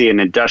might see an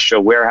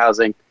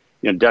industrial/warehousing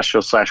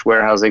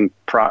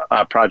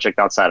project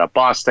outside of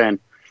Boston,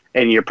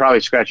 and you're probably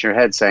scratching your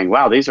head saying,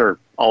 wow, these are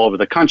all over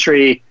the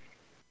country,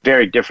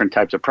 very different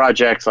types of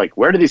projects. Like,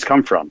 where do these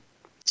come from?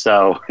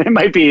 So it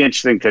might be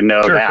interesting to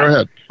know that. Go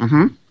ahead.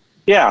 Mm-hmm.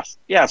 Yeah.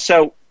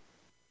 So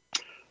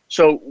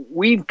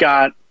we've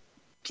got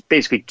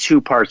basically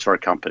two parts of our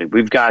company.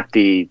 We've got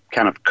the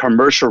kind of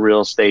commercial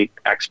real estate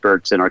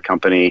experts in our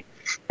company,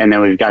 and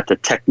then we've got the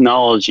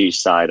technology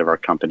side of our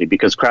company,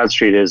 because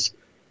CrowdStreet is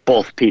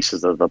both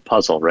pieces of the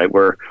puzzle, right?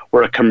 We're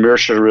a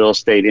commercial real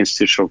estate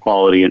institutional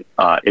quality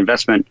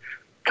investment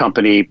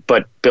company,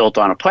 but built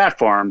on a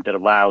platform that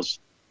allows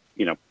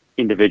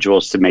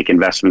individuals to make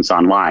investments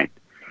online.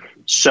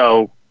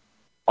 So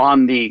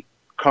on the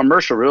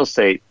commercial real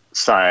estate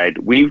side,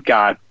 we've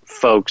got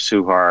folks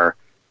who are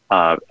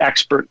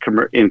expert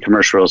in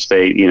commercial real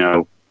estate,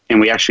 and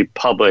we actually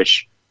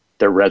publish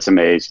their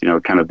resumes,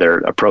 kind of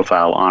their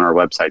profile on our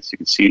website, so you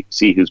can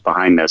see who's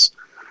behind this.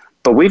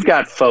 But we've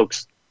got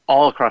folks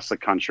all across the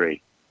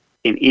country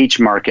in each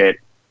market,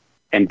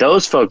 and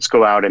those folks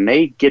go out and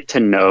they get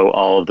to know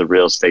all of the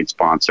real estate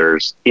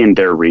sponsors in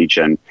their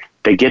region.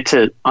 They get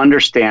to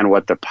understand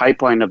what the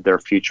pipeline of their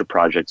future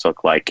projects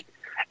look like.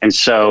 And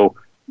so,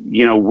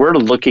 we're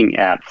looking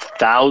at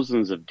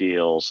thousands of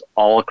deals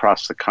all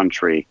across the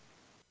country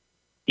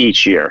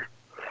each year.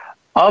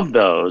 Of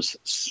those,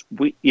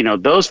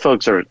 those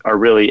folks are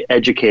really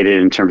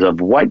educated in terms of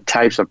what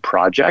types of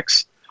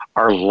projects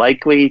are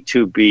likely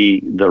to be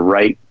the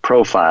right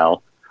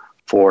profile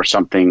for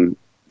something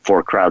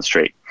for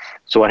CrowdStreet.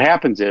 So what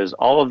happens is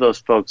all of those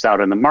folks out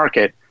in the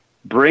market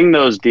bring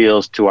those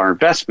deals to our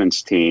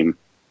investments team.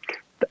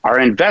 Our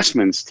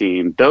investments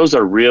team, those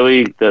are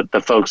really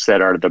the folks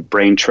that are the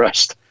brain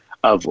trust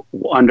of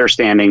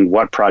understanding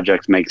what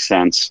projects make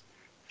sense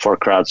for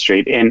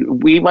CrowdStreet.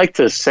 And we don't like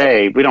to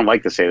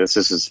say this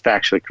is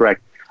factually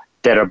correct,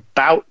 that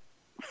about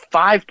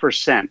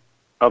 5%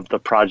 of the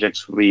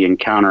projects we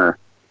encounter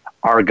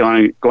are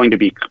going to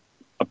be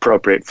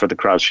appropriate for the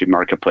CrowdStreet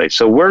marketplace.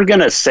 So we're going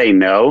to say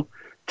no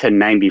to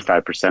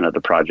 95% of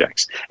the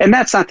projects. And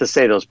that's not to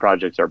say those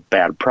projects are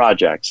bad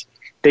projects.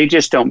 They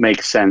just don't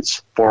make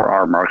sense for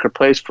our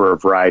marketplace for a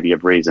variety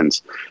of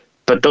reasons.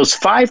 But those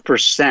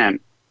 5%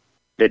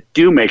 that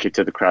do make it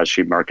to the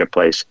CrowdStreet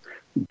marketplace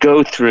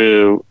go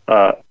through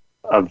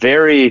a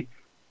very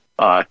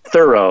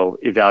thorough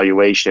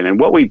evaluation. And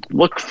what we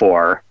look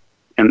for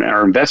in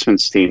our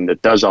investments team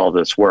that does all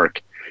this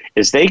work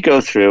is they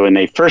go through and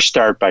they first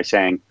start by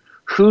saying,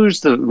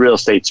 who's the real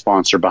estate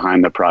sponsor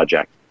behind the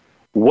project?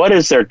 What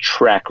is their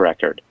track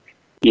record?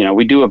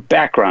 We do a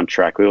background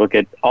check. We look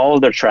at all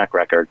of their track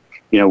record.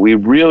 We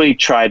really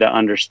try to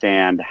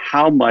understand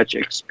how much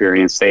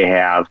experience they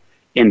have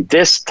in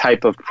this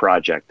type of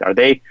project.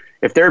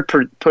 If they're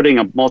putting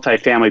a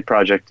multifamily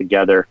project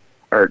together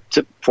or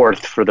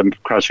forth for the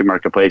CrowdStreet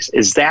marketplace,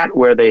 is that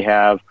where they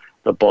have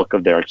the bulk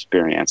of their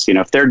experience?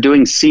 If they're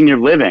doing senior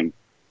living,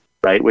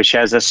 right, which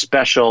has a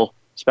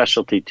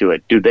specialty to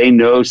it, do they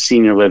know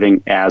senior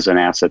living as an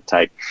asset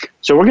type?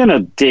 So we're going to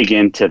dig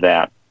into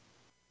that.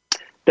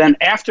 Then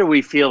after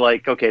we feel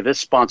like, okay, this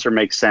sponsor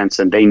makes sense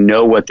and they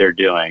know what they're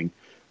doing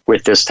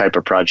with this type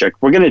of project,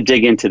 we're going to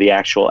dig into the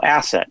actual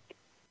asset.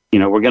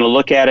 We're going to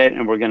look at it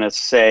and we're going to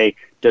say,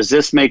 does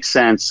this make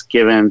sense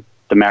given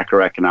the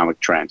macroeconomic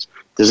trends?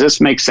 Does this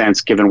make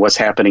sense given what's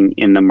happening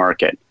in the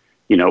market?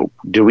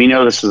 Do we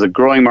know this is a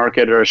growing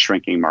market or a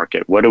shrinking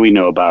market? What do we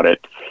know about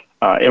it?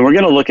 And we're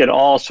going to look at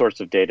all sorts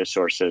of data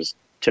sources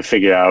to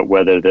figure out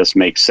whether this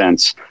makes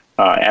sense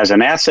as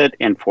an asset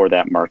and for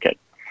that market.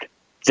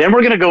 Then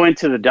we're going to go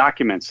into the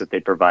documents that they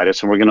provide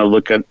us, and we're going to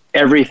look at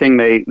everything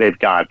they've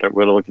got. We're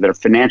going to look at their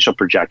financial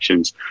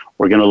projections.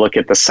 We're going to look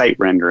at the site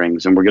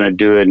renderings, and we're going to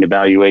do an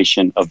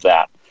evaluation of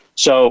that.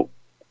 So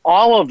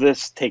all of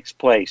this takes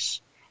place.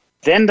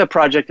 Then the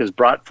project is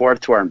brought forth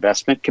to our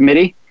investment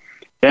committee.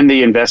 Then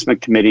the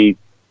investment committee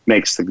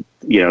makes the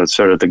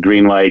sort of the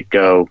green light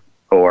go,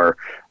 or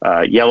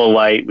yellow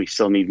light, we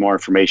still need more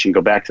information, go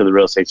back to the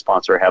real estate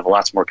sponsor, have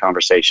lots more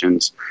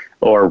conversations,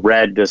 or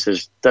red,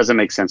 doesn't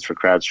make sense for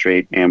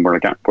CrowdStreet, and we're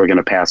going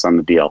to pass on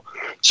the deal.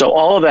 So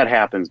all of that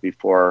happens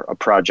before a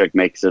project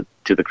makes it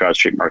to the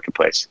CrowdStreet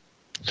marketplace.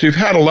 So you've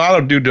had a lot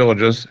of due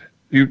diligence.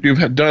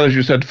 You've done, as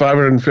you said,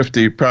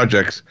 550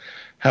 projects.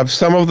 Have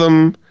some of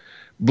them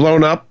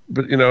blown up,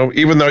 but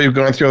even though you've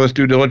gone through all this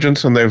due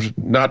diligence and they've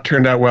not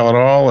turned out well at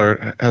all,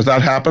 or has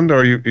that happened,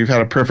 or you've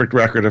had a perfect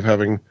record of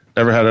having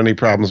never had any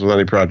problems with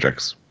any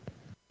projects?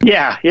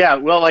 Yeah.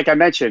 Well, like I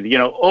mentioned,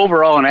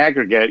 overall in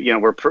aggregate,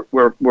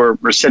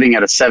 we're sitting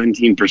at a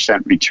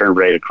 17% return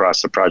rate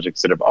across the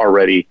projects that have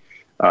already,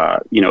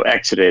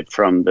 exited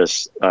from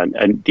this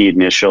the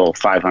initial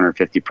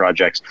 550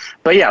 projects.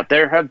 But yeah,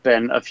 there have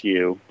been a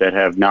few that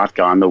have not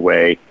gone the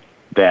way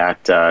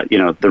that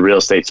the real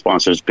estate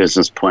sponsor's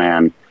business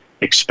plan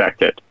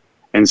expected,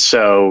 and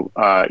so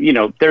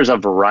there's a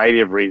variety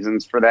of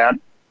reasons for that.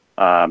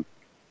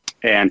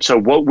 And so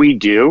what we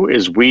do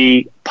is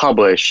we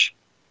publish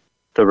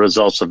the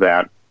results of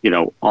that,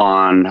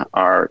 on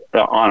our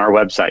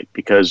website,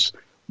 because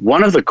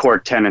one of the core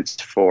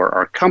tenets for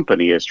our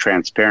company is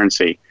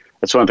transparency.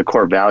 That's one of the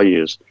core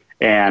values.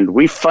 And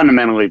we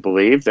fundamentally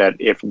believe that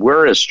if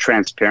we're as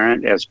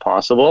transparent as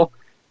possible,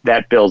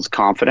 that builds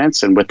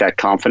confidence. And with that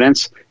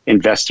confidence,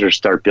 investors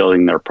start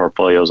building their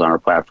portfolios on our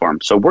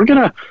platform. So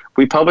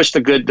we publish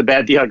the good, the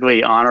bad, the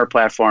ugly on our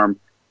platform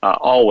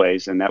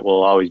always, and that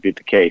will always be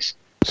the case.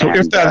 So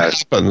if that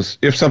happens,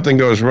 if something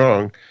goes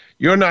wrong,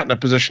 you're not in a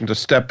position to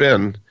step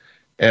in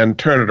and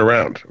turn it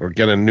around or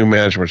get a new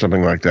management or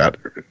something like that,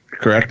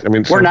 correct? I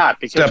mean, we're not,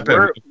 because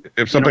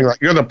if something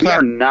like you're the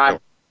platform. We are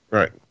not.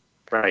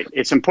 Right.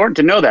 It's important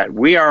to know that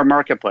we are a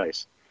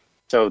marketplace.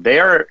 So they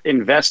are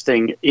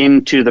investing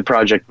into the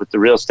project with the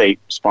real estate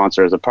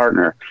sponsor as a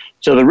partner.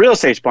 So the real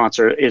estate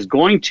sponsor is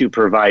going to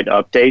provide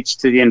updates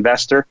to the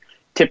investor,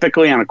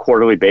 typically on a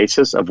quarterly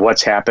basis, of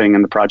what's happening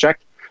in the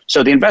project.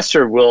 So the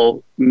investor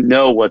will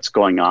know what's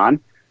going on.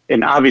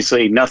 And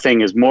obviously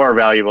nothing is more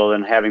valuable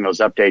than having those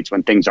updates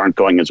when things aren't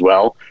going as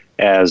well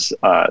as,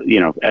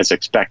 as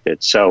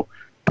expected. So,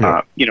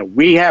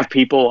 we have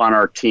people on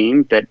our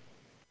team that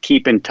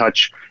keep in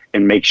touch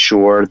and make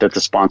sure that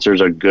the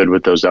sponsors are good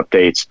with those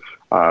updates.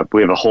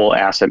 We have a whole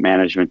asset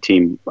management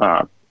team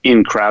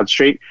in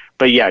CrowdStreet.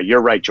 But yeah,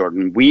 you're right,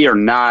 Jordan. We are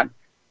not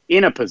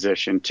in a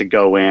position to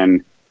go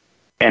in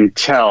and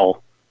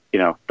tell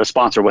the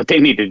sponsor what they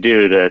need to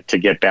do to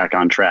get back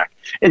on track.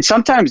 And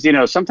sometimes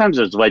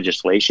there's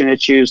legislation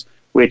issues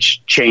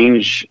which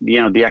change,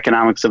 the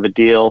economics of a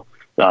deal.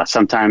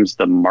 Sometimes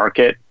the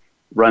market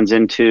runs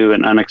into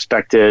an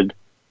unexpected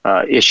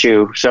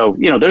issue. So,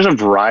 there's a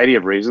variety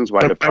of reasons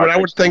why I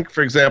would think,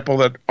 for example,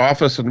 that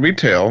office and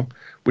retail,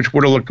 which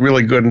would have looked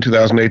really good in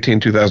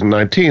 2018,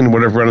 2019,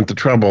 would have run into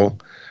trouble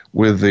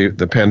with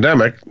the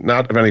pandemic,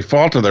 not of any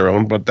fault of their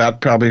own, but that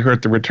probably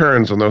hurt the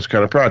returns on those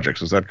kind of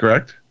projects. Is that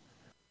correct?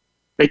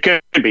 It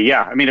could be,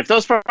 yeah. I mean, if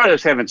those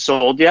projects haven't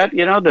sold yet,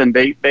 then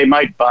they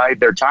might buy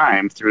their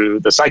time through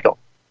the cycle,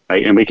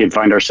 right? And we can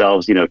find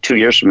ourselves, 2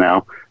 years from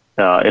now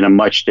in a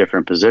much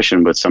different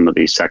position with some of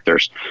these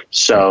sectors.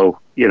 So,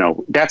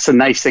 that's the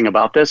nice thing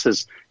about this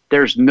is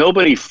there's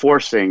nobody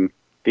forcing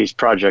these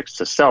projects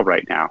to sell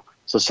right now.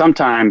 So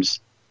sometimes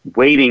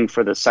waiting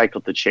for the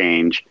cycle to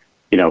change,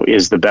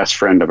 is the best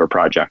friend of a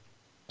project.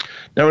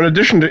 Now, in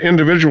addition to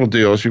individual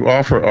deals, you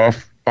also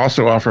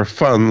offer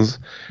funds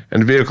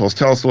and vehicles.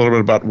 Tell us a little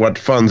bit about what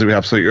funds we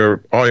have so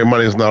all your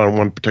money is not on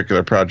one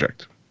particular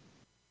project.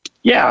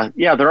 Yeah,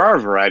 there are a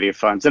variety of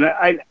funds. And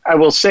I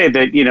will say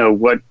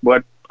that,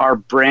 what our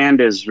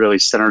brand is really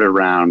centered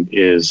around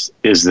is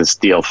this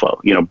deal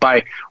flow.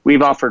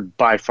 We've offered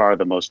by far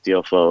the most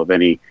deal flow of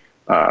any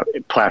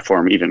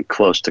platform, even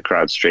close to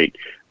CrowdStreet.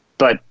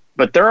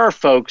 But there are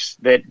folks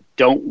that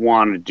don't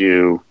want to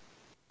do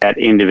that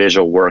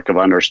individual work of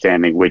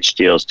understanding which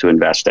deals to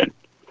invest in.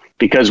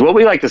 Because what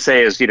we like to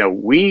say is,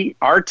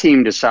 our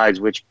team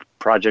decides which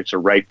projects are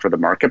right for the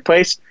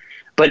marketplace,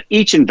 but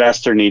each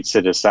investor needs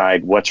to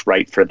decide what's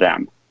right for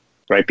them,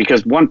 right?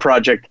 Because one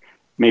project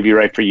may be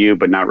right for you,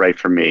 but not right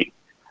for me.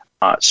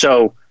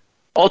 So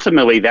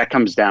ultimately, that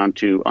comes down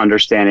to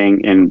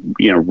understanding and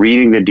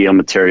reading the deal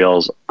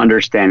materials,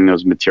 understanding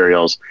those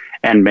materials,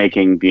 and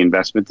making the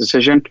investment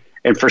decision.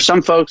 And for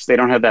some folks, they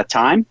don't have that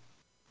time,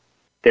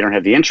 they don't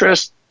have the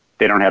interest,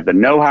 they don't have the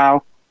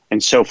know-how,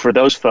 and so for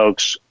those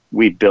folks,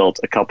 we built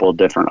a couple of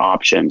different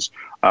options.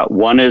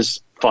 One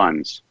is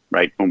funds,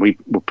 right? When we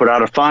put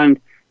out a fund,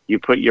 you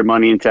put your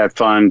money into that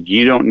fund.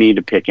 You don't need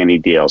to pick any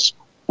deals.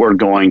 We're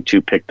going to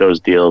pick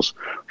those deals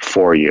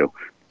for you.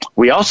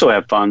 We also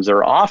have funds that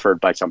are offered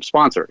by some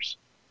sponsors.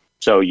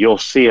 So you'll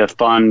see a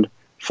fund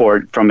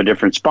from a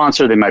different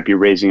sponsor. They might be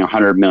raising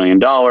 $100 million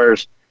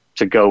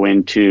to go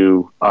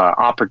into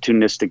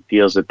opportunistic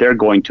deals that they're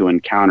going to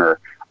encounter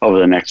over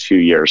the next few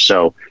years.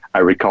 So I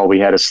recall we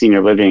had a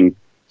senior living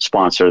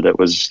sponsor that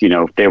was,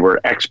 they were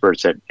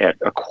experts at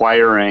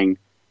acquiring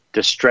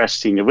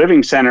distressed senior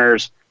living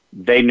centers.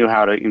 They knew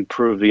how to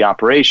improve the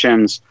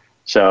operations.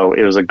 So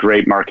it was a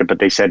great market, but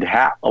they said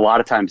a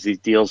lot of times these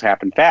deals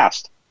happen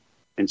fast.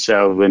 And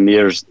so when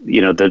there's,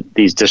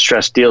 these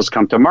distressed deals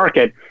come to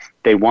market,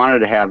 they wanted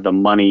to have the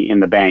money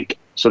in the bank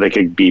so they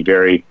could be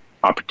very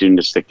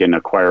opportunistic in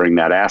acquiring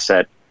that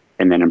asset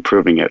and then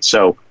improving it.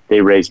 So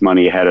they raised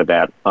money ahead of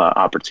that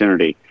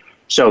opportunity.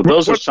 So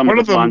those are some of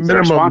the funds that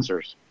are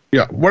sponsors.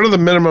 Yeah. What are the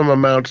minimum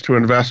amounts to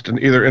invest in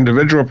either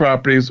individual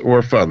properties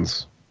or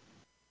funds?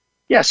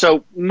 Yeah.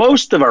 So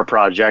most of our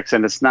projects,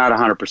 and it's not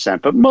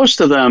 100%, but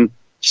most of them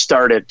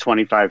start at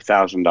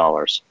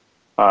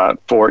 $25,000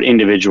 for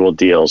individual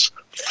deals.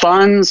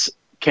 Funds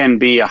can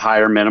be a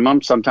higher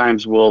minimum.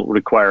 Sometimes we'll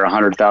require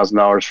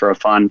 $100,000 for a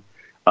fund.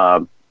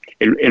 And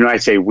when I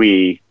say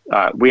we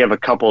have a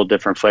couple of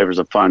different flavors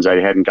of funds. I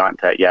hadn't gotten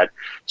to that yet.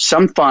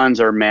 Some funds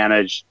are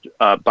managed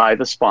by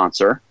the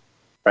sponsor,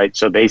 right?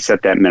 So they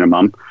set that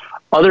minimum.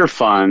 Other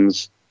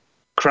funds,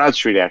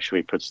 CrowdStreet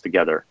actually puts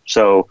together.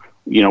 So,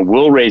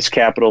 we'll raise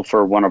capital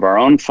for one of our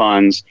own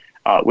funds.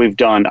 We've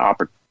done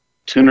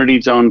opportunity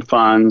zone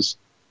funds.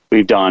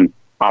 We've done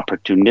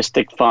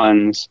opportunistic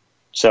funds.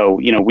 So,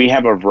 we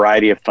have a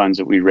variety of funds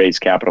that we raise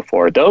capital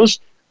for. Those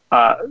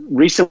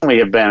recently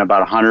have been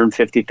about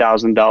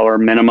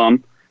 $150,000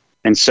 minimum.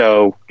 And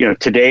so,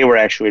 today we're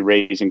actually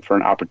raising for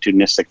an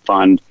opportunistic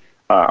fund,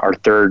 our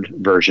third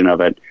version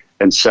of it.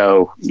 And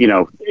so,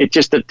 it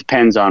just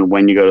depends on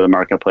when you go to the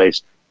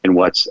marketplace and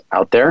what's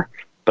out there.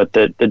 But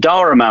the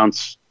dollar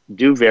amounts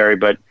do vary,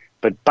 but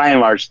by and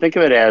large, think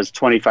of it as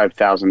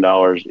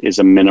 $25,000 is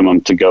a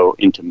minimum to go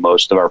into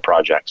most of our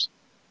projects.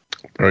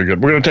 Very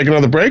good. We're going to take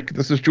another break.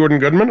 This is Jordan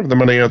Goodman of the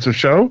Money Answer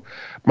Show.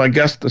 My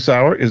guest this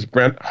hour is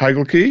Brent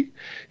Heigelke.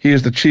 He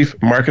is the Chief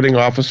Marketing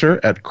Officer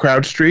at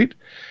CrowdStreet,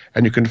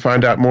 and you can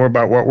find out more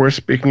about what we're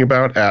speaking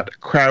about at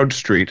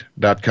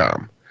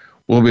crowdstreet.com.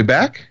 We'll be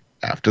back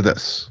after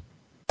this.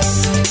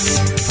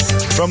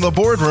 From the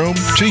boardroom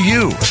to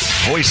you,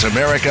 Voice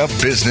America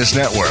Business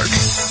Network.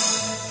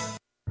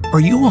 Are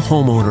you a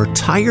homeowner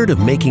tired of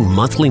making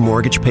monthly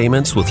mortgage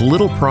payments with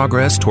little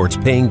progress towards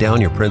paying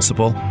down your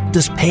principal?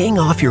 Does paying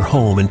off your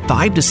home in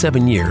 5 to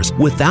 7 years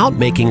without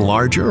making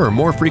larger or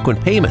more frequent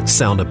payments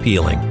sound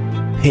appealing?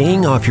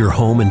 Paying off your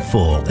home in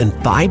full in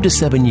 5 to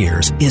 7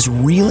 years is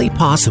really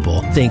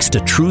possible thanks to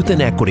Truth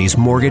and Equity's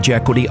Mortgage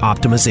Equity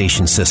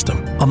Optimization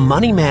System, a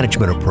money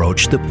management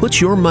approach that puts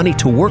your money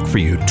to work for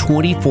you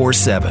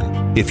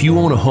 24/7. If you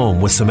own a home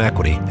with some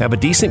equity, have a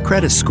decent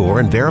credit score,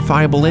 and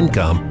verifiable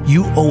income,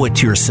 you owe it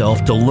to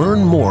yourself to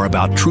learn more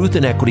about Truth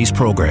and Equity's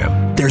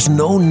program. There's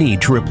no need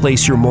to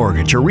replace your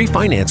mortgage or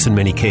refinance in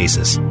many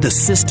cases. The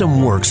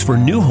system works for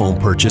new home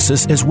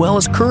purchases as well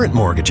as current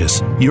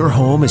mortgages. Your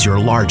home is your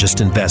largest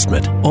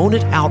investment. Own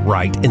it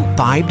outright in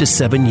 5 to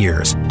 7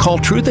 years. Call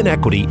Truth and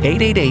Equity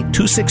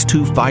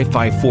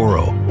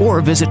 888-262-5540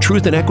 or visit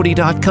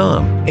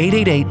truthandequity.com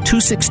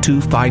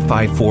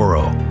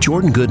 888-262-5540.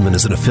 Jordan Goodman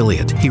is an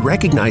affiliate. He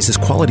recognizes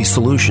quality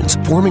solutions,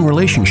 forming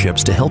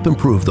relationships to help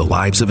improve the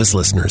lives of his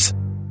listeners.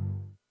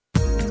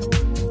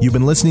 You've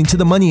been listening to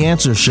the Money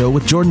Answer Show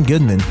with Jordan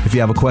Goodman. If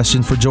you have a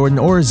question for Jordan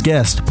or his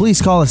guest,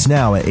 please call us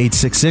now at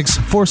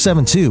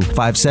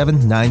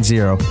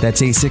 866-472-5790.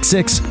 That's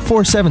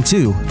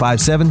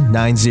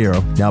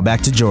 866-472-5790. Now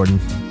back to Jordan.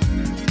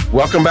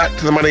 Welcome back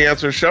to the Money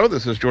Answer Show.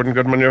 This is Jordan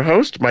Goodman, your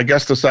host. My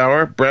guest this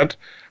hour, Brent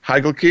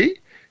Heigelke.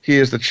 He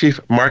is the Chief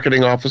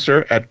Marketing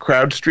Officer at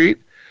CrowdStreet,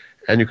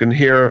 and you can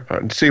hear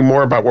and see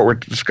more about what we're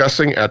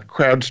discussing at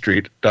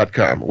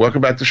crowdstreet.com.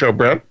 Welcome back to the show,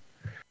 Brent.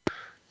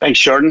 Thanks,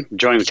 Jordan.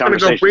 Enjoying the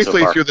conversation. I'm going to go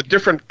briefly through the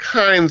different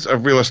kinds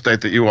of real estate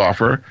that you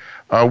offer.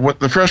 What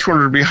the first one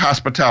would be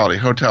hospitality,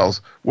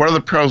 hotels. What are the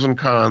pros and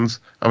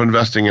cons of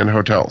investing in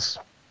hotels?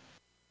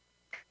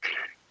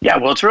 Yeah,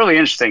 well, it's really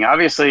interesting.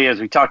 Obviously, as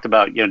we talked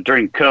about,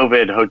 during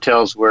COVID,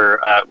 hotels were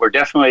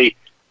definitely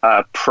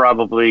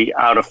probably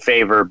out of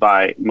favor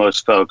by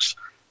most folks.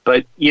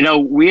 But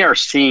we are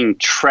seeing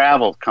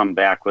travel come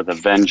back with a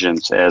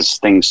vengeance as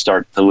things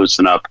start to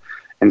loosen up.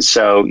 And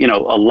so,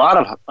 a lot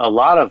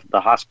of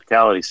the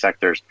hospitality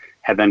sectors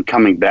have been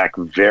coming back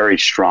very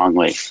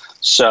strongly.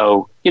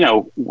 So,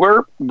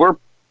 we're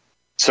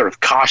sort of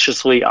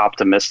cautiously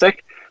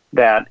optimistic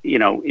that,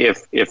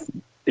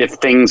 if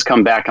things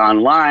come back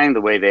online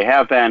the way they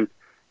have been,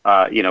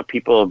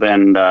 people have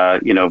been,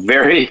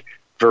 very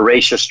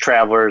voracious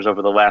travelers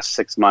over the last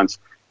 6 months,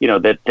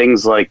 that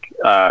things like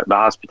the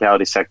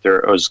hospitality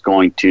sector is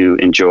going to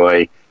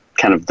enjoy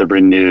kind of the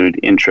renewed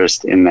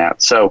interest in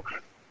that. So,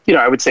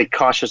 I would say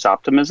cautious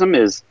optimism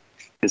is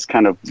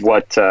kind of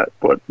what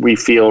we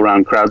feel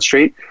around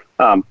CrowdStreet.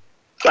 I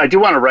do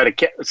want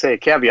to say a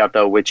caveat,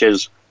 though, which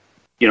is,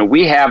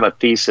 we have a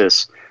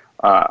thesis.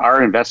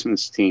 Our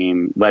investments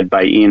team, led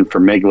by Ian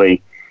Fermigli,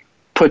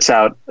 puts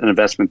out an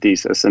investment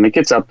thesis, and it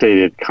gets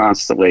updated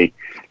constantly.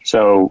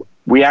 So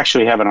we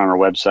actually have it on our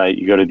website.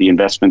 You go to the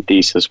investment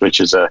thesis, which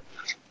is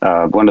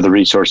one of the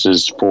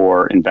resources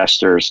for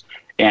investors.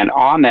 And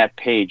on that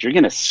page, you're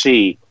going to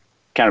see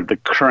kind of the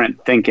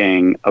current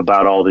thinking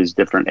about all these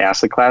different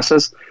asset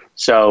classes.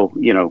 So,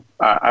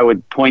 I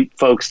would point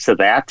folks to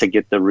that to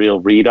get the real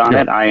read on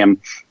it. I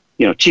am,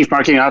 Chief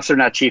Marketing Officer,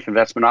 not Chief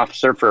Investment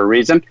Officer for a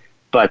reason.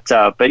 But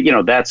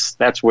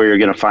that's where you're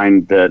going to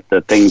find the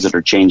things that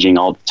are changing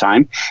all the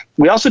time.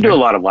 We also do a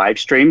lot of live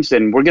streams,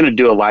 and we're going to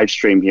do a live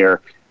stream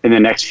here in the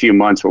next few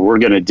months where we're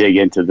going to dig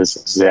into this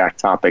exact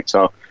topic.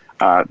 So,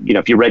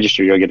 if you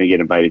register, you're going to get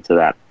invited to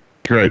that.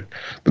 Great.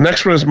 The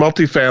next one is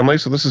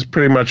multifamily. So this is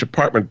pretty much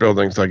apartment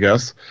buildings, I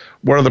guess.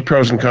 What are the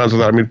pros and cons of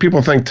that? I mean,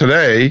 people think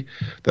today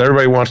that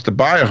everybody wants to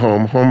buy a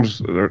home. Homes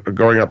are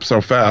going up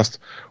so fast.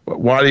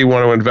 Why do you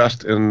want to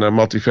invest in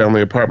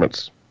multifamily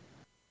apartments?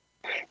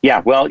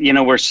 Yeah, well,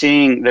 we're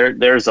seeing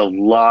there's a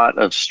lot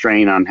of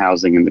strain on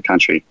housing in the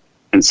country.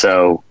 And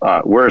so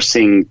we're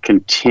seeing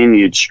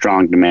continued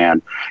strong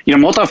demand.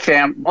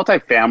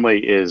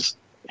 Multifamily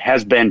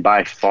has been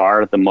by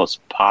far the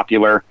most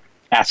popular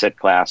asset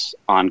class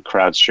on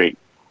CrowdStreet.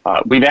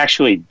 We've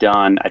actually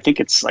done, I think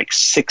it's like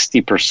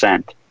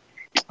 60%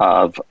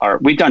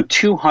 we've done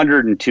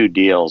 202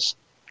 deals,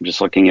 I'm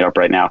just looking it up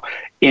right now,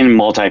 in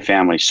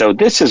multifamily. So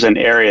this is an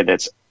area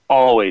that's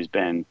always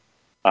been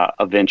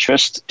of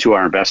interest to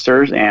our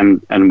investors,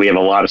 and we have a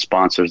lot of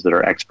sponsors that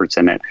are experts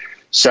in it.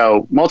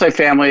 So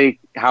multifamily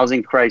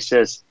housing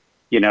crisis,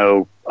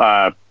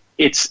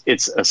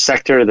 it's a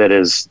sector that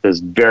is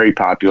very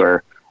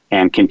popular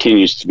and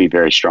continues to be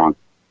very strong.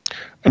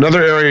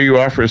 Another area you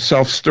offer is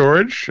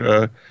self-storage,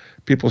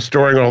 people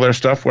storing all their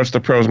stuff. What's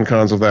the pros and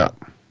cons of that?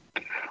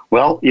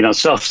 Well,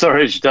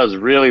 self-storage does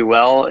really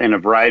well in a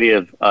variety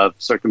of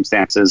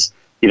circumstances.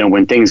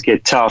 When things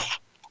get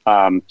tough,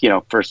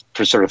 for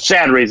sort of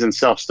sad reasons,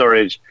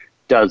 self-storage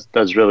does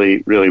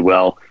really, really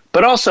well.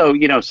 But also,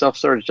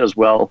 self-storage does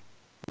well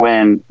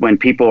when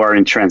people are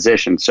in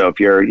transition. So if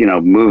you're,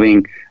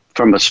 moving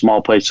from a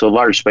small place to a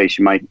large space,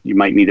 you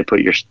might need to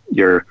put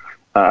your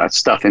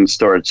stuff in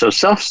storage. So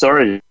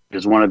self-storage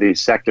is one of these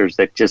sectors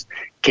that just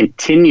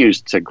continues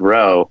to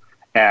grow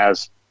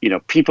as,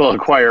 people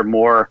acquire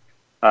more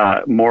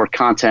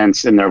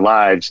contents in their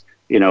lives.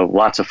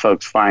 Lots of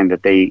folks find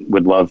that they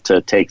would love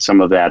to take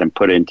some of that and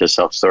put it into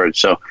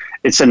self-storage. So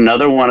it's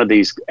another one of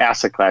these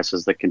asset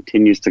classes that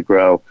continues to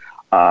grow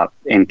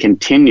and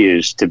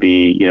continues to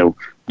be,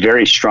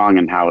 very strong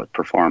in how it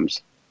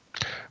performs.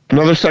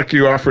 Another sector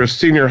you offer is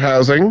senior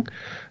housing.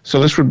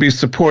 So this would be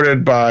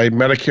supported by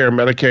Medicare,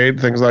 Medicaid,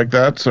 things like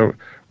that. So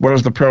what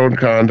is the pro and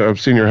con of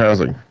senior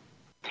housing?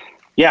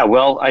 Yeah,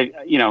 well,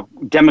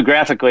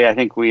 demographically, I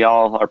think we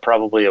all are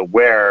probably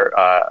aware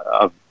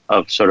of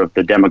sort of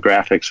the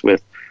demographics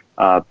with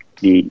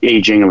the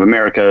aging of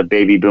America,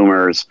 baby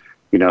boomers,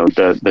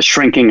 the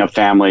shrinking of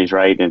families,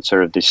 right, and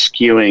sort of the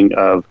skewing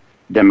of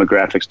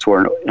demographics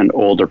toward an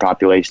older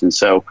population.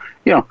 So,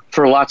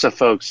 for lots of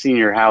folks,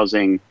 senior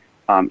housing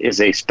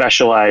is a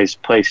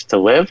specialized place to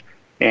live.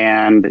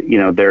 And,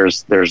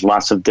 there's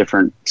lots of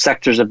different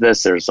sectors of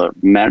this. There's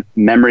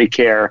memory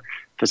care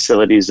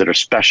facilities that are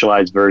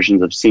specialized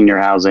versions of senior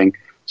housing.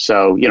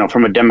 So,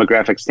 from a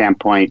demographic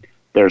standpoint,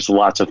 there's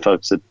lots of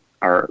folks that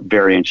are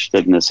very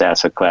interested in this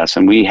asset class.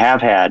 And we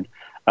have had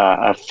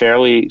a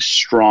fairly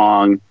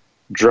strong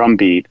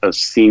drumbeat of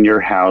senior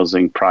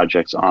housing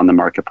projects on the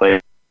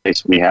marketplace.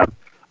 We have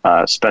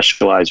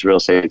specialized real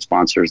estate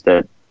sponsors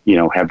that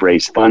have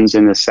raised funds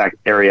in this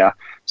area.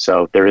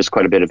 So there is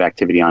quite a bit of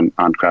activity on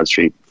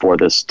CrowdStreet for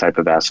this type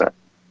of asset.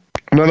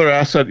 Another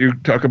asset you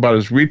talk about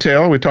is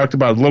retail. We talked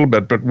about it a little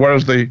bit, but what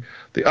is the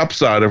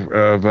upside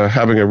of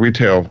having a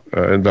retail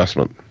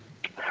investment?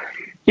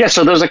 Yeah,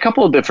 so there's a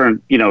couple of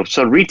different,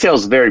 so retail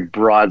is a very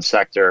broad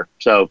sector.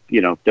 So,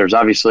 there's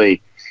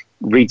obviously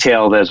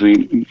retail, as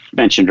we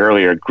mentioned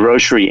earlier,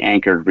 grocery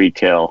anchored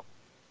retail,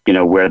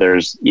 where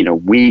there's,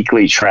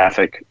 weekly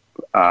traffic,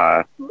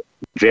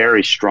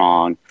 very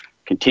strong,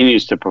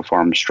 continues to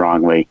perform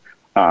strongly.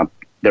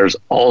 There's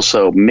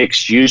also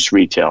mixed use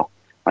retail,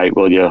 right?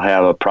 Well, you'll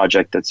have a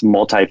project that's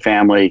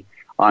multifamily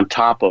on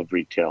top of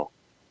retail.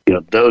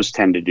 Those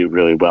tend to do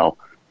really well.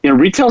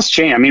 Retail's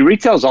changed. I mean,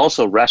 retail's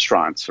also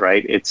restaurants,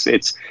 right?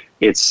 It's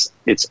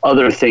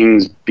other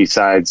things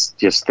besides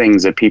just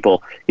things that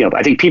people,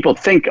 I think people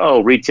think,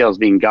 retail's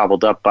being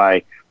gobbled up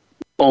by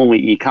only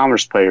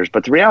e-commerce players.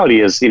 But the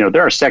reality is,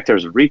 there are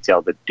sectors of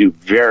retail that do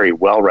very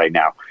well right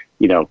now.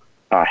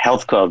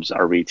 Health clubs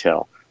are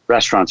retail,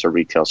 restaurants are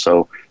retail.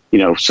 So,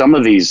 some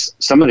of these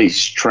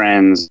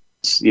trends,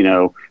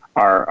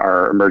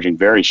 are emerging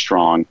very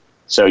strong.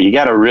 So you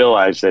got to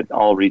realize that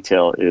all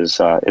retail is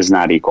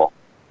not equal.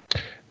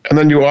 And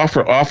then you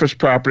offer office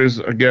properties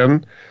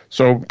again.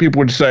 So people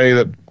would say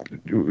that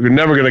you're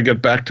never going to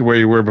get back to where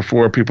you were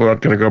before. People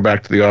aren't going to go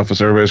back to the office.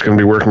 Everybody's going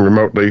to be working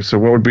remotely. So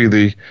what would be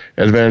the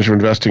advantage of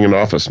investing in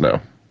office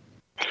now?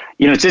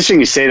 It's interesting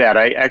you say that.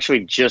 I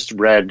actually just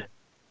read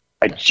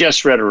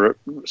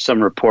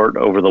some report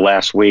over the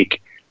last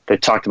week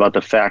that talked about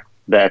the fact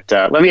that,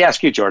 let me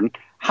ask you, Jordan,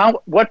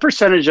 what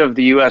percentage of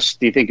the U.S.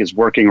 do you think is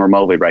working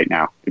remotely right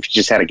now, if you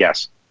just had a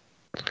guess?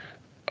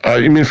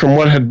 You mean from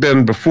what had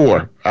been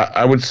before?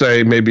 I would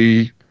say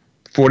maybe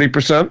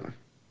 40%.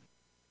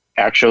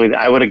 Actually,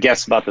 I would have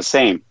guessed about the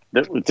same.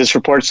 This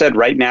report said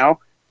right now,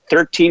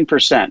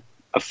 13%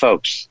 of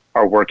folks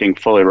are working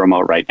fully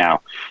remote right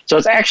now. So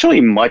it's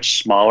actually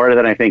much smaller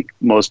than I think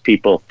most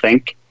people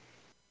think.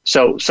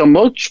 So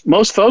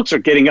most folks are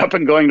getting up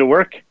and going to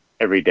work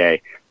every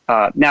day.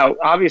 Now,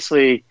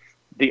 obviously,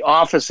 the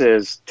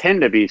offices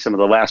tend to be some of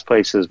the last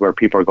places where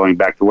people are going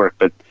back to work,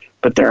 but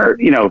there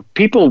are,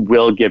 people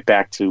will get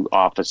back to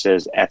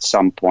offices at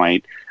some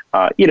point.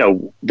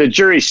 The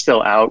jury's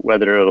still out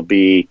whether it'll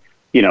be,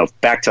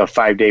 back to a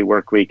 5-day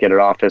work week at an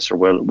office or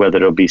whether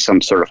it'll be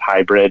some sort of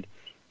hybrid,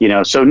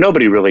 so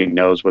nobody really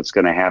knows what's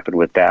going to happen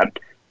with that.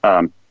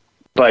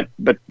 But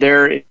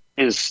there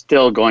is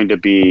still going to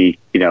be,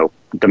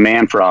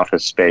 demand for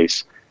office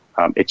space.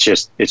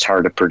 It's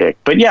hard to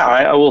predict. But yeah,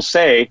 I will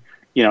say,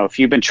 if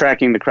you've been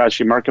tracking the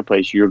CrowdStreet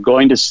marketplace, you're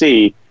going to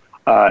see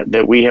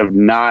that we have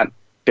not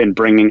been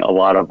bringing a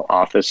lot of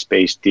office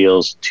space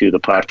deals to the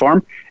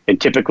platform. And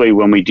typically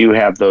when we do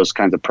have those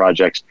kinds of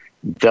projects,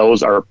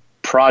 those are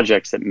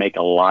projects that make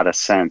a lot of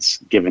sense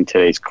given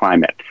today's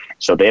climate.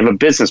 So they have a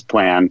business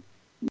plan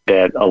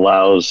that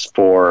allows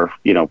for,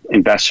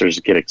 investors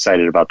to get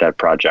excited about that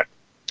project.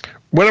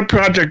 When a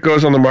project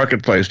goes on the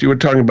marketplace, you were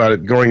talking about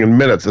it going in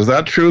minutes. Is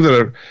that true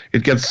that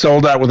it gets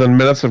sold out within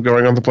minutes of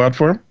going on the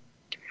platform?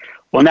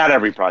 Well, not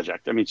every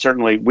project. I mean,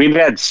 certainly we've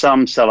had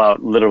some sell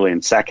out literally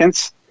in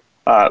seconds.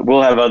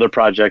 We'll have other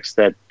projects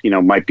that,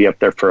 might be up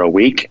there for a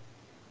week.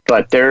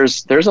 But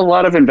there's a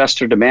lot of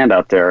investor demand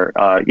out there.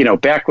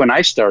 Back when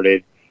I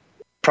started,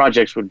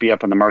 projects would be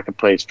up on the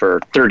marketplace for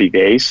 30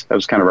 days. That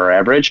was kind of our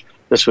average.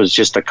 This was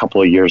just a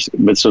couple of years.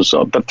 This was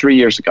about 3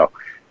 years ago.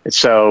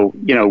 So,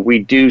 we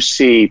do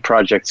see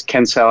projects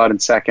can sell out in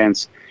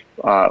seconds.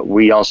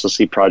 We also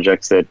see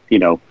projects that,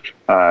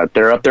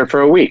 they're up there for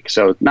a week.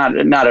 So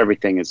not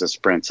everything is a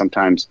sprint.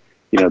 Sometimes,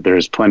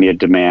 there's plenty of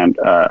demand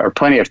or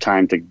plenty of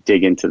time to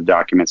dig into the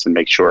documents and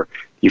make sure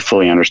you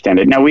fully understand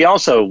it. Now, we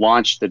also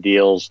launched the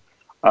deals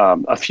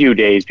a few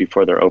days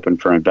before they're open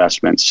for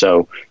investment.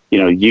 So,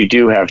 you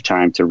do have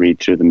time to read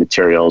through the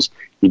materials.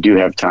 You do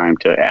have time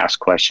to ask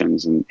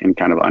questions and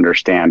kind of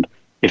understand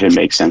if it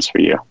makes sense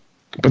for you.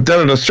 But then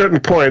at a certain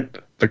point,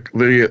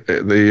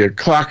 the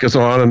clock is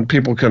on and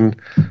people can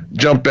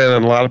jump in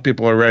and a lot of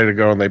people are ready to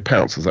go and they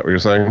pounce. Is that what you're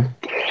saying?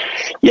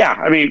 Yeah.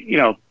 I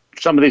mean,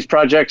 some of these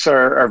projects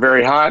are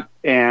very hot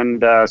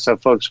and so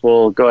folks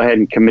will go ahead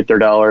and commit their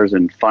dollars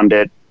and fund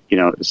it,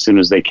 as soon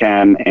as they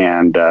can.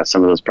 And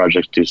some of those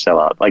projects do sell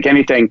out. Like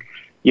anything,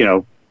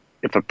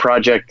 if a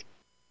project,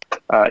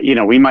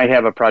 we might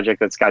have a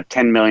project that's got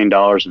 $10 million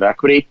of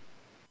equity.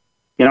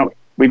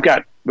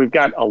 We've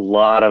got a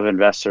lot of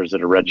investors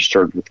that are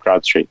registered with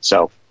CrowdStreet.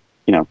 So,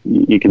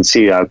 you can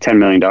see how $10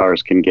 million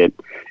can get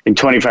in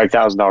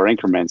 $25,000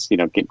 increments,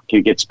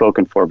 can get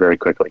spoken for very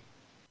quickly.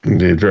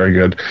 Indeed. Very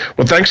good.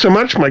 Well, thanks so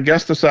much. My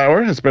guest this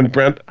hour has been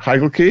Brent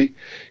Heigelke.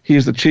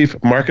 He's the Chief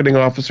Marketing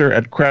Officer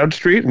at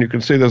CrowdStreet. And you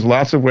can see there's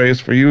lots of ways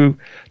for you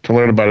to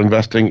learn about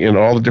investing in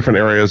all the different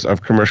areas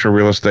of commercial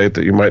real estate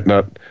that you might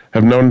not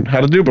have known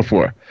how to do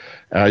before.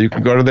 You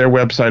can go to their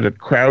website at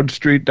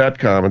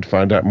crowdstreet.com and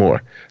find out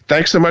more.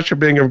 Thanks so much for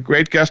being a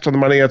great guest on the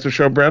Money Answer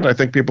Show, Brent. I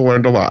think people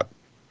learned a lot.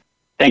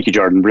 Thank you,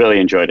 Jordan. Really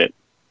enjoyed it.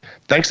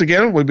 Thanks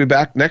again. We'll be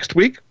back next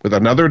week with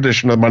another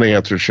edition of the Money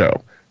Answer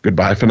Show.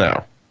 Goodbye for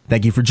now.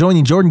 Thank you for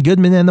joining Jordan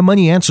Goodman and the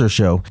Money Answer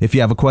Show. If you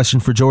have a question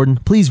for Jordan,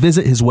 please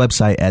visit his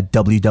website at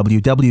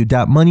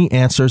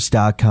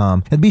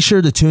www.moneyanswers.com. And be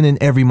sure to tune in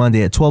every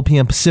Monday at 12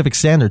 p.m. Pacific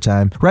Standard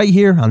Time right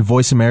here on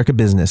Voice America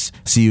Business.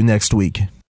 See you next week.